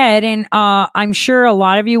not ahead. And I'm sure a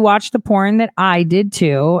lot of you watched the porn that I did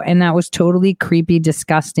too. And that was totally creepy,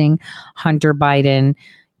 disgusting. Hunter Biden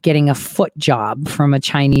getting a foot job from a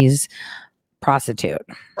Chinese prostitute.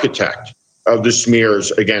 Architect of the smears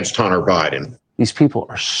against Hunter Biden. These people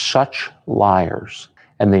are such liars,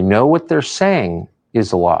 and they know what they're saying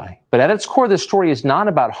is a lie. But at its core, this story is not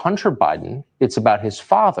about Hunter Biden. It's about his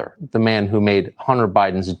father, the man who made Hunter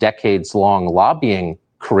Biden's decades-long lobbying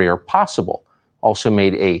career possible. Also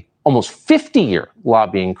made a almost 50-year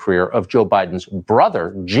lobbying career of Joe Biden's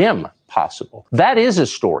brother, Jim, possible. That is a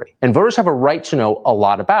story, and voters have a right to know a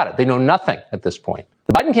lot about it. They know nothing at this point.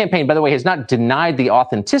 The Biden campaign, by the way, has not denied the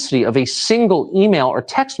authenticity of a single email or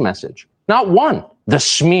text message. Not one. The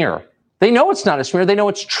smear. They know it's not a smear. They know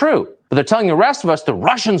it's true. But they're telling the rest of us the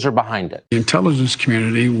Russians are behind it. The intelligence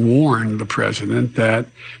community warned the president that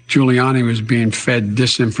Giuliani was being fed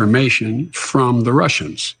disinformation from the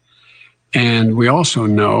Russians. And we also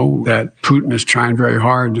know that Putin is trying very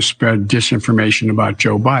hard to spread disinformation about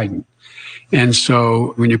Joe Biden. And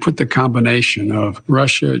so when you put the combination of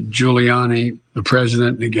Russia, Giuliani, the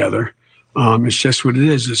president together, it's just what it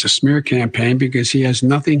is. It's a smear campaign because he has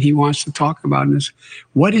nothing he wants to talk about.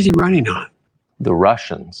 What is he running on? The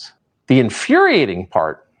Russians. The infuriating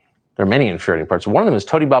part, there are many infuriating parts. One of them is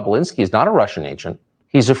Tony Bobulinski is not a Russian agent.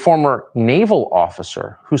 He's a former naval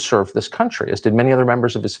officer who served this country, as did many other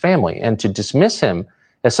members of his family. And to dismiss him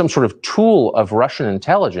as some sort of tool of Russian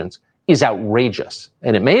intelligence is outrageous.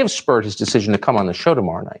 And it may have spurred his decision to come on the show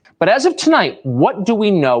tomorrow night. But as of tonight, what do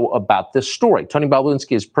we know about this story? Tony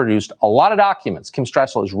Bobulinski has produced a lot of documents. Kim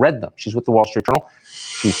Strassel has read them. She's with the Wall Street Journal.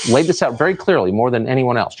 She's laid this out very clearly, more than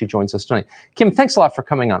anyone else. She joins us tonight. Kim, thanks a lot for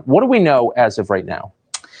coming on. What do we know as of right now?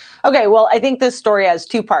 Okay, well, I think this story has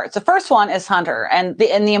two parts. The first one is Hunter. And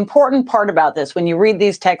the important part about this, when you read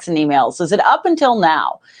these texts and emails, is that up until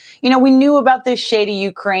now, we knew about this shady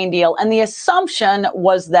Ukraine deal, and the assumption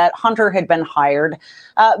was that Hunter had been hired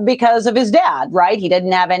because of his dad, right? He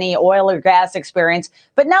didn't have any oil or gas experience.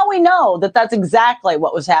 But now we know that that's exactly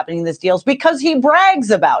what was happening in this deal because he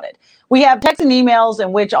brags about it. We have texts and emails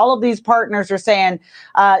in which all of these partners are saying,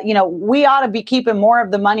 we ought to be keeping more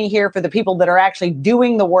of the money here for the people that are actually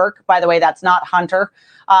doing the work. By the way, that's not Hunter.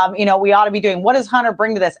 We ought to be doing, what does Hunter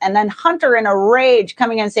bring to this? And then Hunter in a rage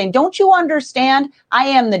coming in and saying, don't you understand? I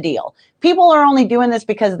am the deal. People are only doing this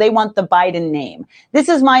because they want the Biden name. This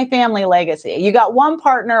is my family legacy. You got one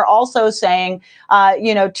partner also saying,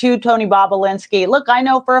 to Tony Bobulinski, look, I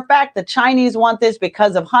know for a fact the Chinese want this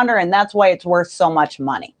because of Hunter, and that's why it's worth so much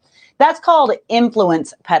money. That's called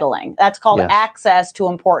influence peddling. That's called access to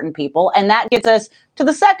important people. And that gets us to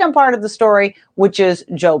the second part of the story, which is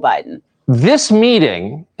Joe Biden. This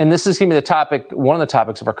meeting, and this is going to be the topic, one of the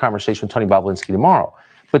topics of our conversation with Tony Bobulinski tomorrow,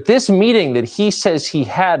 but this meeting that he says he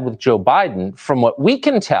had with Joe Biden, from what we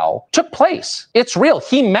can tell, took place. It's real.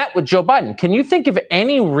 He met with Joe Biden. Can you think of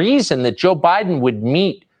any reason that Joe Biden would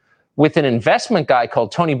meet with an investment guy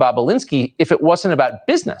called Tony Bobulinski if it wasn't about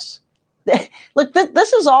business? Look,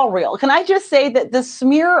 this is all real. Can I just say that the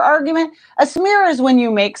smear argument, a smear is when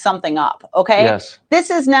you make something up, okay? Yes. This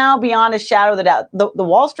is now beyond a shadow of a doubt. The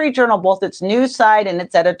Wall Street Journal, both its news side and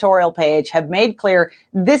its editorial page, have made clear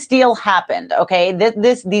this deal happened, okay?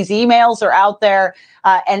 These emails are out there,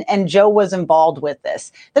 and Joe was involved with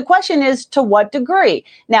this. The question is, to what degree?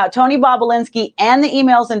 Now, Tony Bobulinski and the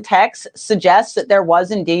emails and texts suggest that there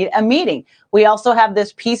was indeed a meeting. We also have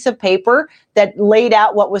this piece of paper that laid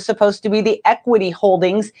out what was supposed to be the equity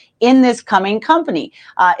holdings in this coming company.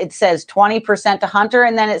 It says 20% to Hunter,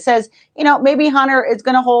 and then it says, maybe Hunter is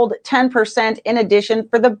going to hold 10% in addition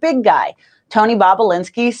for the big guy. Tony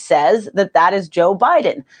Bobulinski says that is Joe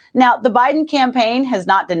Biden. Now, the Biden campaign has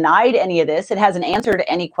not denied any of this. It hasn't answered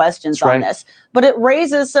any questions on this, but it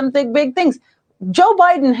raises some big things. Joe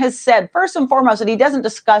Biden has said, first and foremost, that he doesn't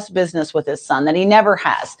discuss business with his son, that he never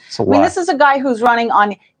has. I mean, this is a guy who's running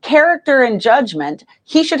on character and judgment.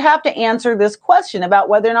 He should have to answer this question about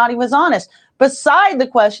whether or not he was honest, beside the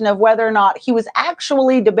question of whether or not he was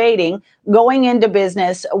actually debating going into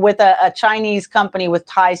business with a Chinese company with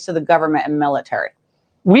ties to the government and military.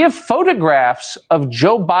 We have photographs of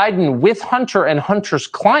Joe Biden with Hunter and Hunter's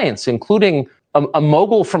clients, including a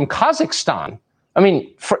mogul from Kazakhstan. I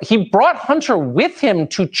mean, he brought Hunter with him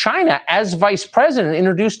to China as vice president,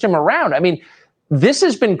 introduced him around. I mean, this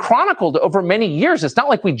has been chronicled over many years. It's not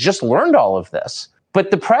like we just learned all of this.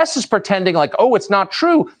 But the press is pretending like, oh, it's not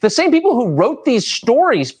true. The same people who wrote these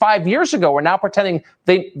stories 5 years ago are now pretending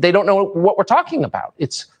they don't know what we're talking about.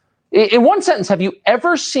 It's, in one sentence, have you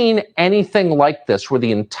ever seen anything like this where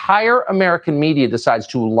the entire American media decides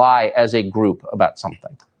to lie as a group about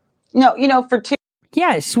something? No, for two.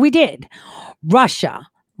 Yes, we did. Russia,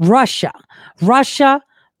 Russia, Russia,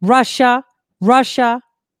 Russia, Russia,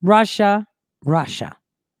 Russia, Russia.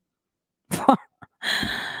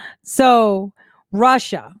 So,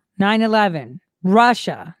 Russia, 9/11,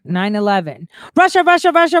 Russia, 9/11, Russia,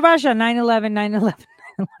 Russia, Russia, Russia, 9/11, 9/11,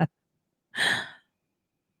 9/11.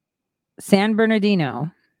 San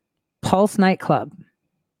Bernardino, Pulse nightclub,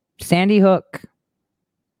 Sandy Hook,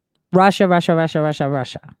 Russia, Russia, Russia, Russia,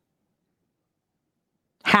 Russia.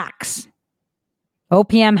 Hacks.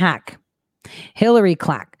 OPM hack, Hillary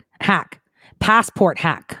hack, passport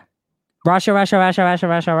hack, Russia, Russia, Russia, Russia,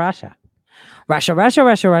 Russia, Russia, Russia, Russia,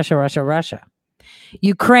 Russia, Russia, Russia, Russia,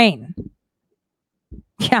 Ukraine.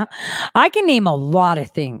 Yeah, I can name a lot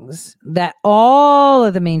of things that all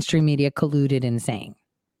of the mainstream media colluded in saying.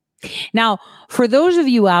 Now, for those of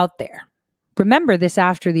you out there, remember this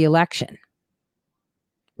after the election.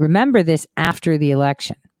 Remember this after the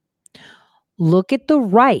election. Look at the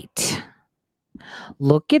right.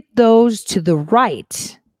 Look at those to the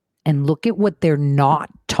right and look at what they're not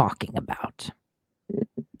talking about.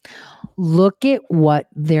 Look at what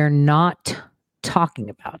they're not talking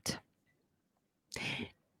about.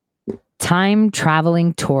 Time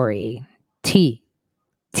traveling Tory. T.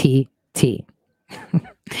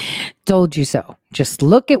 Told you so. Just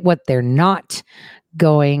look at what they're not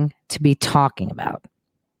going to be talking about.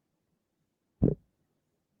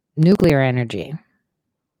 Nuclear energy.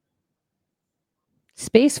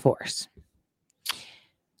 Space Force.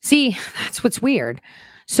 See, that's what's weird.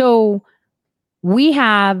 So we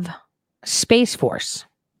have Space Force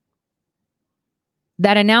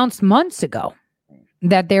that announced months ago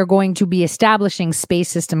that they're going to be establishing Space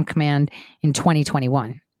System Command in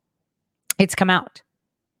 2021. It's come out.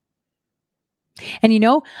 And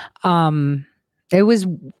there was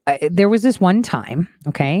this one time,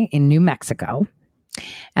 okay, in New Mexico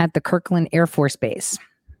at the Kirkland Air Force Base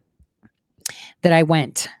that I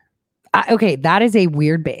went. Okay, that is a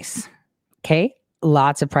weird base. Okay,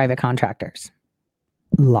 lots of private contractors.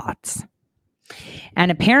 Lots. And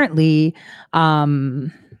apparently,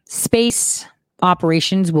 space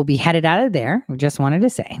operations will be headed out of there. I just wanted to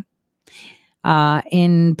say.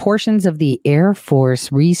 In portions of the Air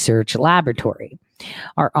Force Research Laboratory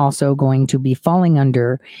are also going to be falling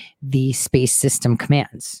under the Space System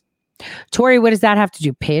Commands. Tori, what does that have to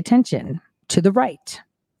do? Pay attention to the right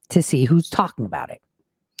to see who's talking about it.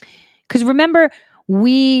 Because remember,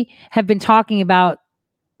 we have been talking about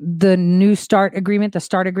the new START agreement, the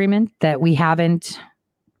START agreement that we haven't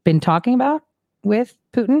been talking about with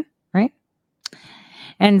Putin, right?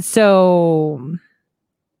 And so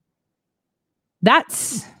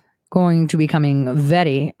that's going to be coming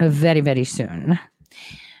very, very, very soon.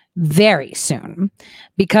 Very soon.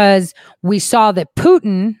 Because we saw that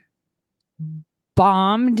Putin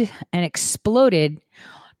bombed and exploded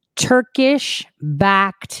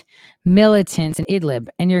Turkish-backed militants in Idlib.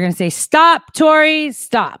 And you're going to say, stop, Tori,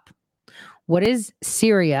 stop. What does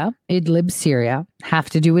Syria, Idlib, Syria, have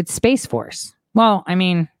to do with Space Force? Well, I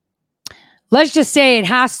mean, let's just say it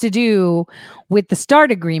has to do with the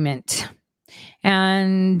START agreement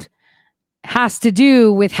and has to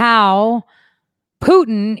do with how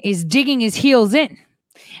Putin is digging his heels in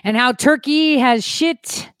and how Turkey has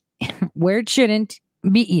shit where it shouldn't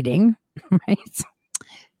be eating, right?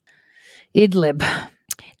 Idlib.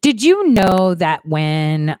 Did you know that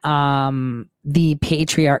when the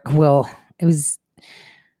patriarch, it was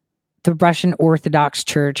the Russian Orthodox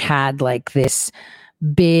Church had like this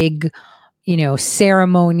big,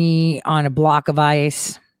 ceremony on a block of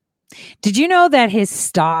ice? Did you know that his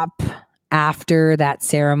stop after that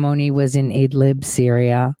ceremony was in Idlib,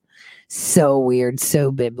 Syria? So weird,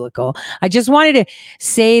 so biblical. I just wanted to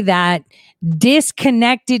say that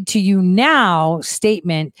disconnected to you now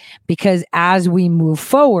statement, because as we move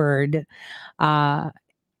forward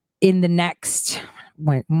in the next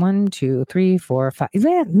 1, 2, 3, 4, 5,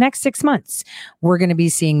 next 6 months, we're going to be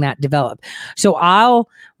seeing that develop. So I'll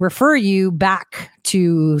refer you back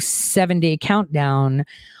to 7-Day Countdown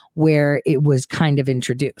where it was kind of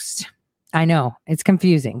introduced. I know it's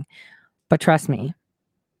confusing, but trust me.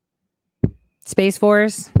 Space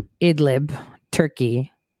Force, Idlib,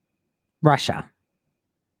 Turkey, Russia.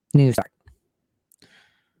 News start.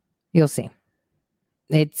 You'll see.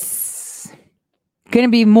 It's going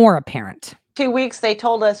to be more apparent. 2 weeks, they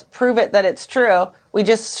told us, prove it that it's true. We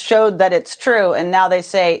just showed that it's true. And now they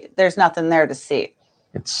say there's nothing there to see.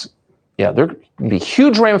 There can be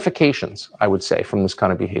huge ramifications, I would say, from this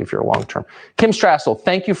kind of behavior long term. Kim Strassel,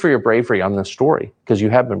 thank you for your bravery on this story, because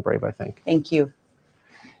you have been brave, I think. Thank you.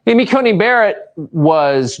 Amy Coney Barrett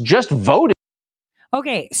was just voted.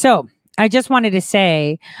 Okay, so I just wanted to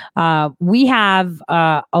say we have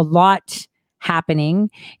a lot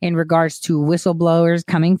happening in regards to whistleblowers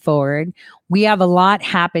coming forward. We have a lot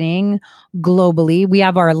happening globally. We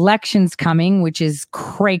have our elections coming, which is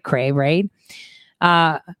cray-cray, right?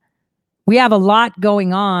 We have a lot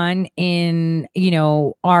going on in,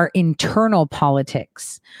 our internal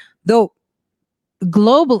politics. Though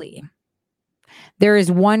globally, there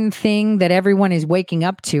is one thing that everyone is waking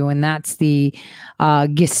up to, and that's the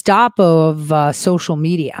Gestapo of social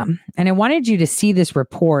media. And I wanted you to see this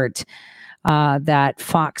report that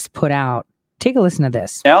Fox put out. Take a listen to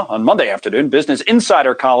this. Now, on Monday afternoon, Business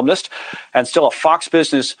Insider columnist and still a Fox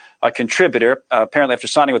Business contributor. Apparently, after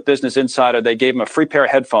signing with Business Insider, they gave him a free pair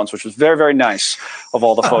of headphones, which was very, very nice of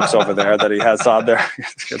all the folks over there that he has on there.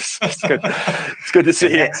 It's good. It's good to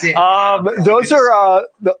see you. Those are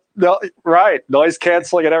right, noise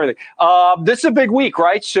canceling and everything. This is a big week,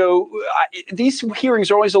 right? So these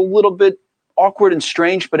hearings are always a little bit awkward and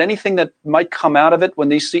strange, but anything that might come out of it when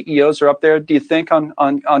these CEOs are up there, do you think,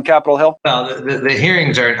 on Capitol Hill? Well, the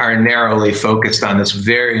hearings are narrowly focused on this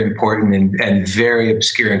very important and very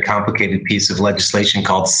obscure and complicated piece of legislation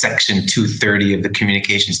called Section 230 of the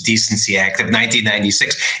Communications Decency Act of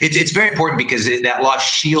 1996. It's very important because that law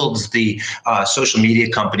shields the social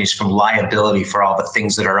media companies from liability for all the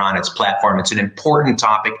things that are on its platform. It's an important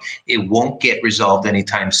topic. It won't get resolved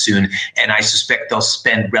anytime soon, and I suspect they'll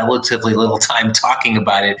spend relatively little time talking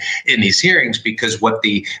about it in these hearings, because what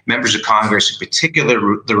the members of Congress, in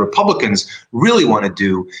particular the Republicans, really want to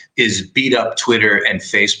do is beat up Twitter and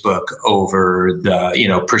Facebook over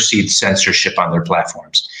the perceived censorship on their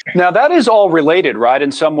platforms. Now, that is all related, right,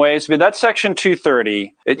 in some ways? I mean, that's Section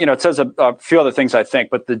 230. It says a few other things, I think,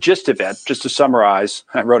 but the gist of it, just to summarize,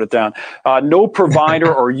 I wrote it down, no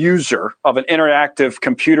provider or user of an interactive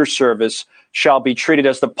computer service shall be treated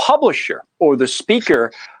as the publisher or the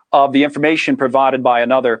speaker of the information provided by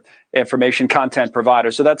another information content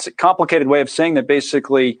provider. So that's a complicated way of saying that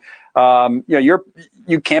basically,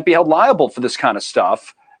 you can't be held liable for this kind of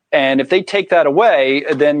stuff. And if they take that away,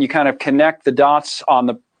 then you kind of connect the dots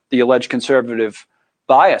on the alleged conservative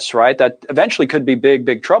bias, right? That eventually could be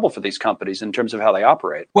big trouble for these companies in terms of how they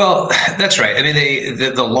operate. Well, that's right. I mean,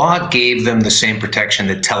 the law gave them the same protection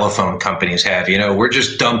that telephone companies have. We're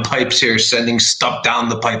just dumb pipes here sending stuff down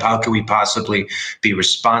the pipe. How can we possibly be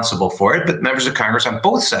responsible for it? But members of Congress on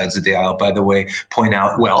both sides of the aisle, by the way, point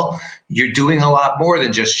out, well, you're doing a lot more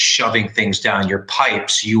than just shoving things down your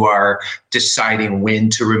pipes. You are deciding when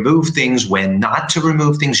to remove things, when not to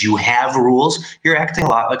remove things. You have rules. You're acting a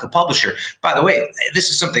lot like a publisher. By the way, this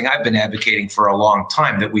is something I've been advocating for a long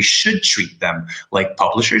time, that we should treat them like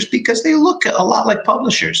publishers because they look a lot like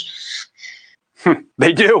publishers.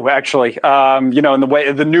 They do, actually. In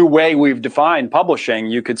the new way we've defined publishing,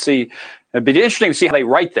 you could see. It'd be interesting to see how they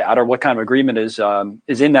write that, or what kind of agreement is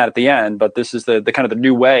in that at the end. But this is the kind of the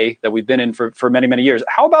new way that we've been in for many, many years.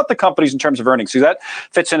 How about the companies in terms of earnings? So that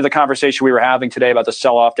fits into the conversation we were having today about the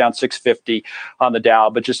sell-off down 650 on the Dow,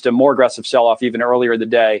 but just a more aggressive sell-off even earlier in the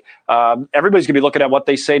day. Everybody's going to be looking at what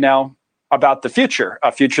they say now about the future,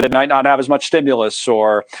 a future that might not have as much stimulus,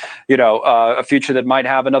 or, a future that might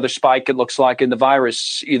have another spike, it looks like, in the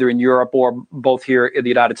virus, either in Europe or both here in the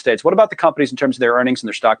United States. What about the companies in terms of their earnings and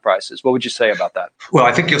their stock prices? What would you say about that? Well,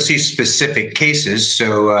 I think you'll see specific cases.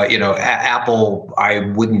 So, Apple, I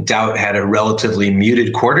wouldn't doubt, had a relatively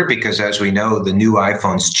muted quarter because, as we know, the new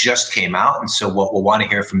iPhones just came out. And so what we'll want to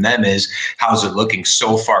hear from them is, how's it looking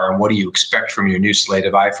so far, and what do you expect from your new slate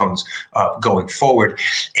of iPhones going forward?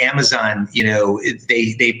 Amazon,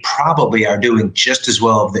 they probably are doing just as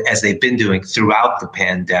well as they've been doing throughout the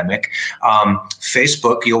pandemic.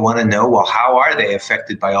 Facebook, you'll want to know, well, how are they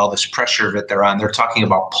affected by all this pressure that they're on? They're talking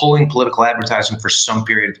about pulling political advertising for some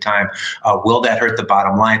period of time. Will that hurt the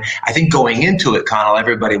bottom line? I think going into it, Connell,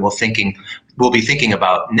 everybody will be thinking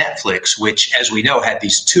about Netflix, which, as we know, had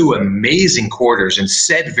these two amazing quarters and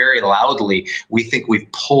said very loudly, we think we've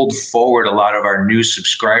pulled forward a lot of our new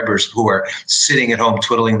subscribers who are sitting at home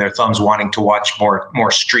twiddling their thumbs wanting to watch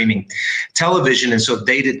more streaming television. And so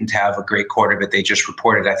they didn't have a great quarter, but they just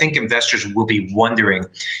reported. I think investors will be wondering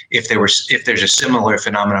if there's a similar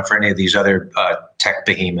phenomenon for any of these other tech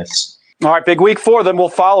behemoths. All right, big week for them. We'll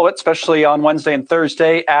follow it, especially on Wednesday and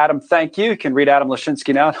Thursday. Adam, thank you. You can read Adam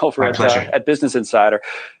Lashinsky now over at Business Insider.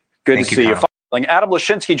 Good to see you. Following Adam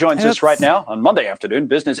Lashinsky joins us right now on Monday afternoon.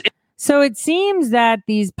 So it seems that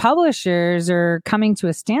these publishers are coming to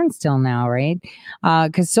a standstill now, right?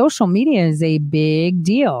 Because social media is a big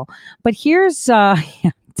deal. But here's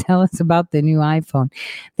tell us about the new iPhone.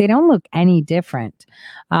 They don't look any different.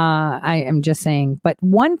 I am just saying. But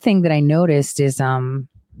one thing that I noticed is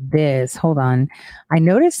hold on. I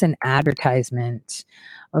noticed an advertisement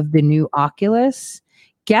of the new Oculus.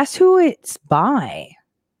 Guess who it's by?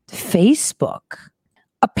 Facebook.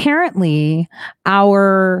 Apparently,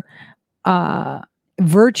 our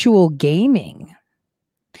virtual gaming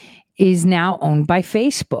is now owned by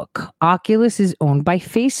Facebook. Oculus is owned by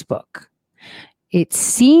Facebook. It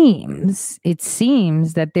seems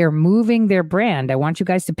that they're moving their brand. I want you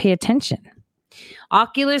guys to pay attention.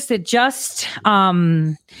 Oculus that just,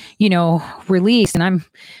 released, and I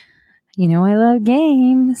love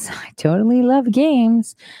games. I totally love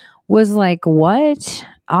games. Was like, what?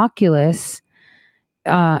 Oculus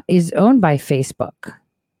is owned by Facebook.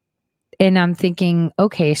 And I'm thinking,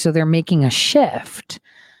 okay, so they're making a shift.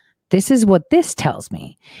 This is what this tells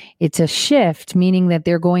me. It's a shift, meaning that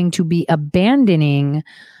they're going to be abandoning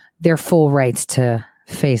their full rights to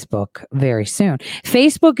Facebook very soon.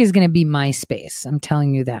 Facebook is going to be MySpace. I'm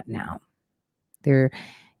telling you that now. There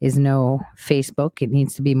is no Facebook. It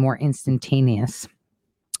needs to be more instantaneous.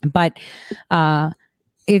 But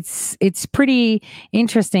it's pretty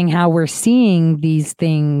interesting how we're seeing these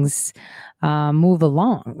things move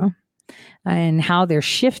along and how they're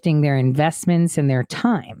shifting their investments and their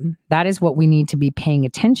time. That is what we need to be paying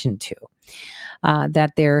attention to.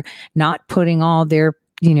 That they're not putting all their,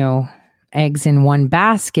 eggs in one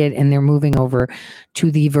basket, and they're moving over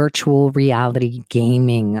to the virtual reality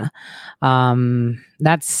gaming.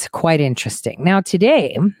 That's quite interesting. Now,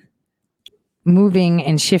 today, moving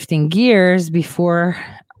and shifting gears before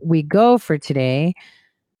we go for today,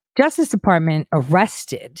 Justice Department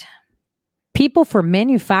arrested people for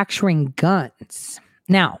manufacturing guns.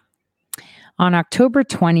 Now, on October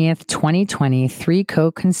 20th, 2020, 3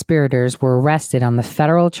 co-conspirators were arrested on the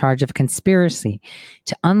federal charge of conspiracy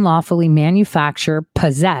to unlawfully manufacture,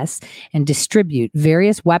 possess, and distribute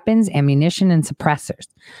various weapons, ammunition, and suppressors.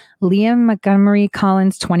 Liam Montgomery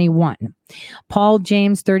Collins, 21, Paul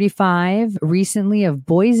James, 35, recently of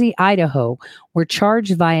Boise, Idaho, were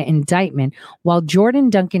charged via indictment, while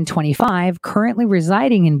Jordan Duncan, 25, currently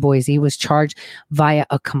residing in Boise, was charged via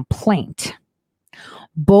a complaint.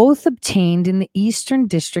 Both obtained in the Eastern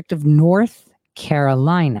District of North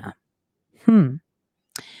Carolina.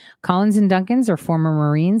 Collins and Duncans are former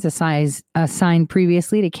Marines assigned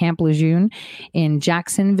previously to Camp Lejeune in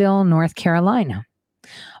Jacksonville, North Carolina.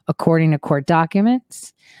 According to court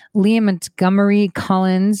documents, Liam Montgomery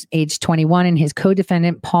Collins, age 21, and his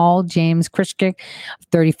co-defendant Paul James Krishkick,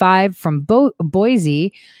 35, from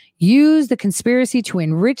Boise, used the conspiracy to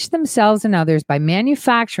enrich themselves and others by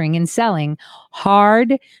manufacturing and selling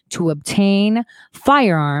hard-to-obtain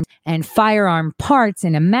firearms and firearm parts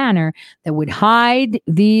in a manner that would hide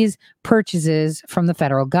these purchases from the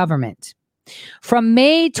federal government. From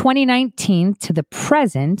May 2019 to the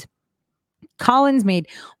present, Collins made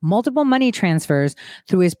multiple money transfers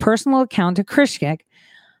through his personal account to Krishkick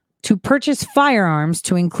to purchase firearms,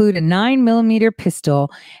 to include a 9mm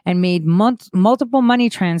pistol, and made multiple money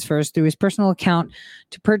transfers through his personal account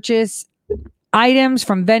to purchase items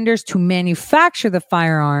from vendors to manufacture the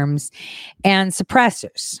firearms and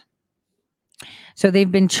suppressors. So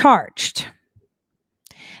they've been charged.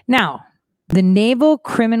 Now, the Naval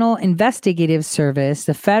Criminal Investigative Service,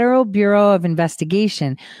 the Federal Bureau of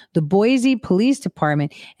Investigation, the Boise Police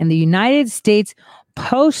Department, and the United States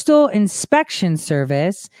Postal Inspection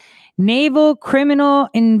Service, Naval Criminal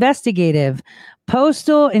Investigative,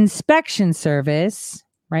 Postal Inspection Service,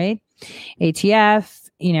 right? ATF,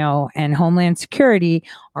 and Homeland Security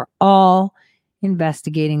are all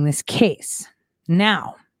investigating this case.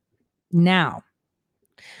 Now,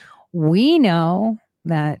 we know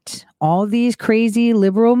that all these crazy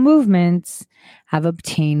liberal movements have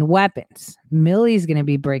obtained weapons. Millie's going to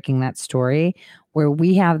be breaking that story where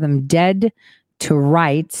we have them dead to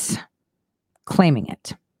rights claiming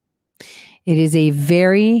it. It is a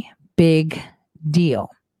very big deal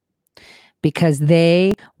because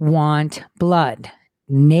they want blood.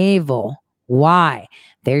 Naval. Why?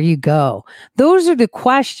 There you go. Those are the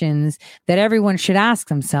questions that everyone should ask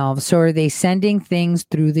themselves. So are they sending things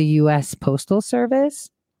through the U.S. Postal Service?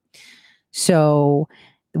 So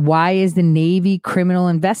why is the Navy Criminal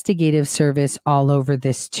Investigative Service all over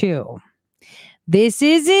this too? This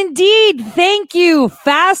is indeed, thank you,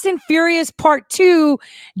 Fast and Furious Part 2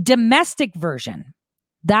 domestic version.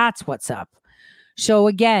 That's what's up. So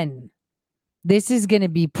again, this is going to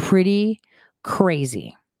be pretty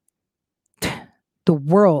crazy. The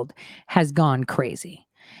world has gone crazy.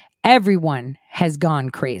 Everyone has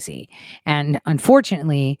gone crazy. And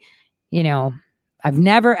unfortunately, I've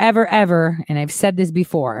never, ever, ever, and I've said this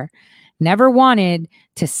before, never wanted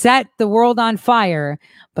to set the world on fire.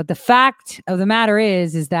 But the fact of the matter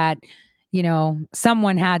is that,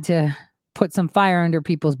 someone had to put some fire under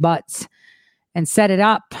people's butts and set it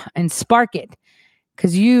up and spark it.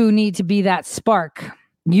 Because you need to be that spark.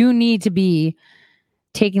 You need to be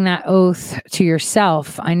taking that oath to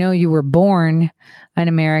yourself. I know you were born an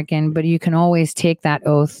American, but you can always take that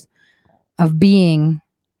oath of being,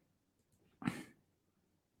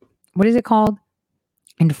 what is it called?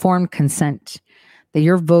 Informed consent. That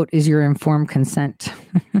your vote is your informed consent.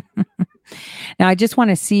 Now, I just want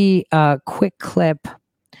to see a quick clip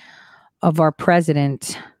of our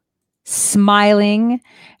president smiling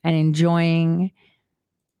and enjoying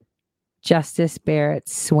Justice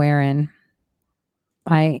Barrett's swearing.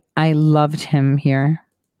 I loved him here.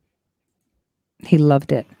 He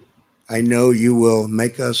loved it. I know you will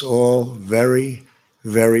make us all very,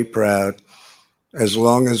 very proud as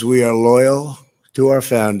long as we are loyal to our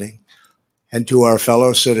founding and to our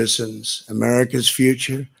fellow citizens. America's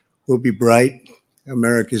future will be bright,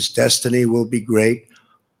 America's destiny will be great,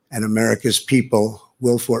 and America's people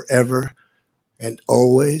will forever and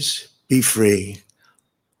always be free.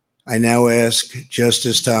 I now ask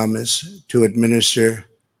Justice Thomas to administer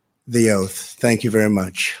the oath. Thank you very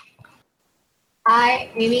much.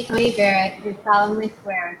 I, Amy Coney Barrett, do solemnly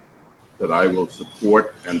swear that I will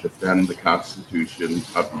support and defend the Constitution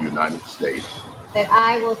of the United States, that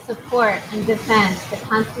I will support and defend the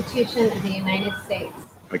Constitution of the United States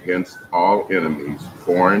against all enemies,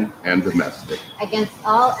 foreign and domestic, against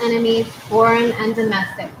all enemies, foreign and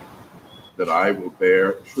domestic, that I will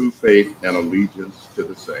bear true faith and allegiance to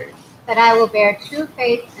the same, that I will bear true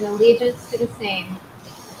faith and allegiance to the same,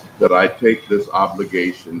 that I take this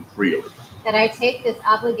obligation freely, that I take this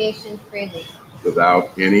obligation freely,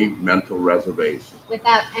 without any mental reservation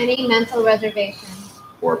without any mental reservation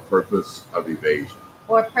or purpose of evasion,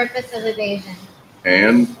 or purpose of evasion,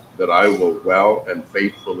 and that I will well and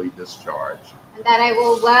faithfully discharge and that I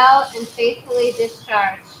will well and faithfully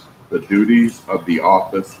discharge the duties of the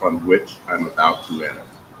office on which I'm about to enter.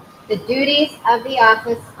 the duties of the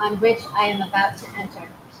office on which I am about to enter.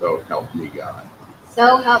 So help me God.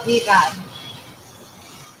 So help me God.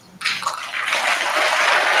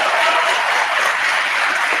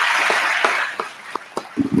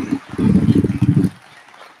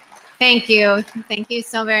 Thank you. Thank you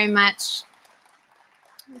so very much.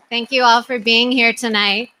 Thank you all for being here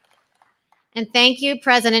tonight. And thank you,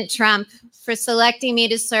 President Trump, for selecting me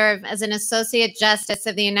to serve as an Associate Justice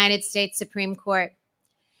of the United States Supreme Court.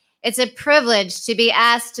 It's a privilege to be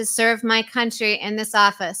asked to serve my country in this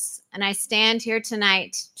office, and I stand here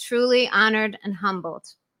tonight truly honored and humbled.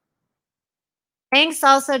 Thanks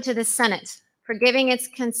also to the Senate for giving its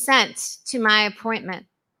consent to my appointment.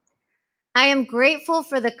 I am grateful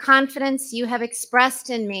for the confidence you have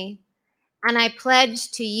expressed in me, and I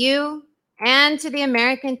pledge to you and to the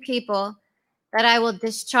American people that I will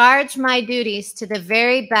discharge my duties to the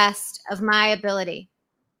very best of my ability.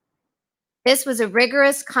 This was a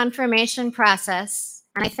rigorous confirmation process,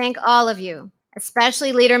 and I thank all of you,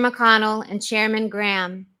 especially Leader McConnell and Chairman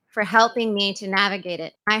Graham, for helping me to navigate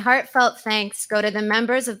it. My heartfelt thanks go to the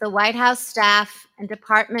members of the White House staff and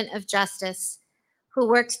Department of Justice who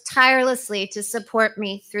worked tirelessly to support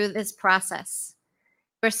me through this process.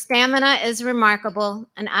 Your stamina is remarkable,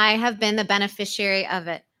 and I have been the beneficiary of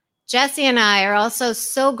it. Jesse and I are also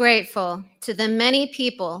so grateful to the many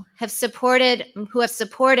people who have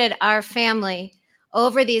supported our family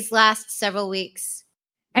over these last several weeks.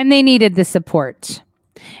 And they needed the support.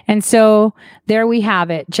 And so there we have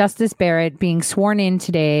it. Justice Barrett being sworn in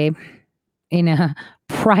today in a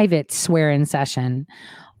private swear-in session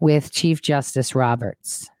with Chief Justice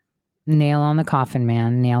Roberts. Nail on the coffin,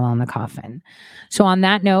 man. Nail on the coffin. So on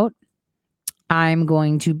that note, I'm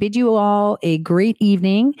going to bid you all a great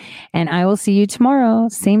evening, and I will see you tomorrow,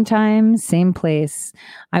 same time, same place.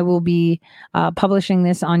 I will be publishing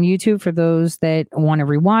this on YouTube for those that want to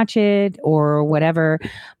rewatch it or whatever,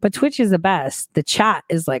 but Twitch is the best. The chat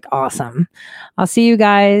is like awesome. I'll see you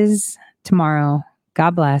guys tomorrow.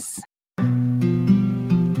 God bless.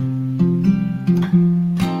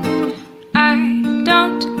 I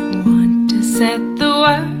don't want to set the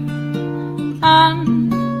world on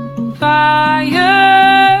fire.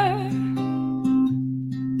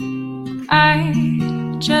 I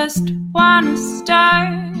just wanna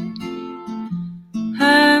start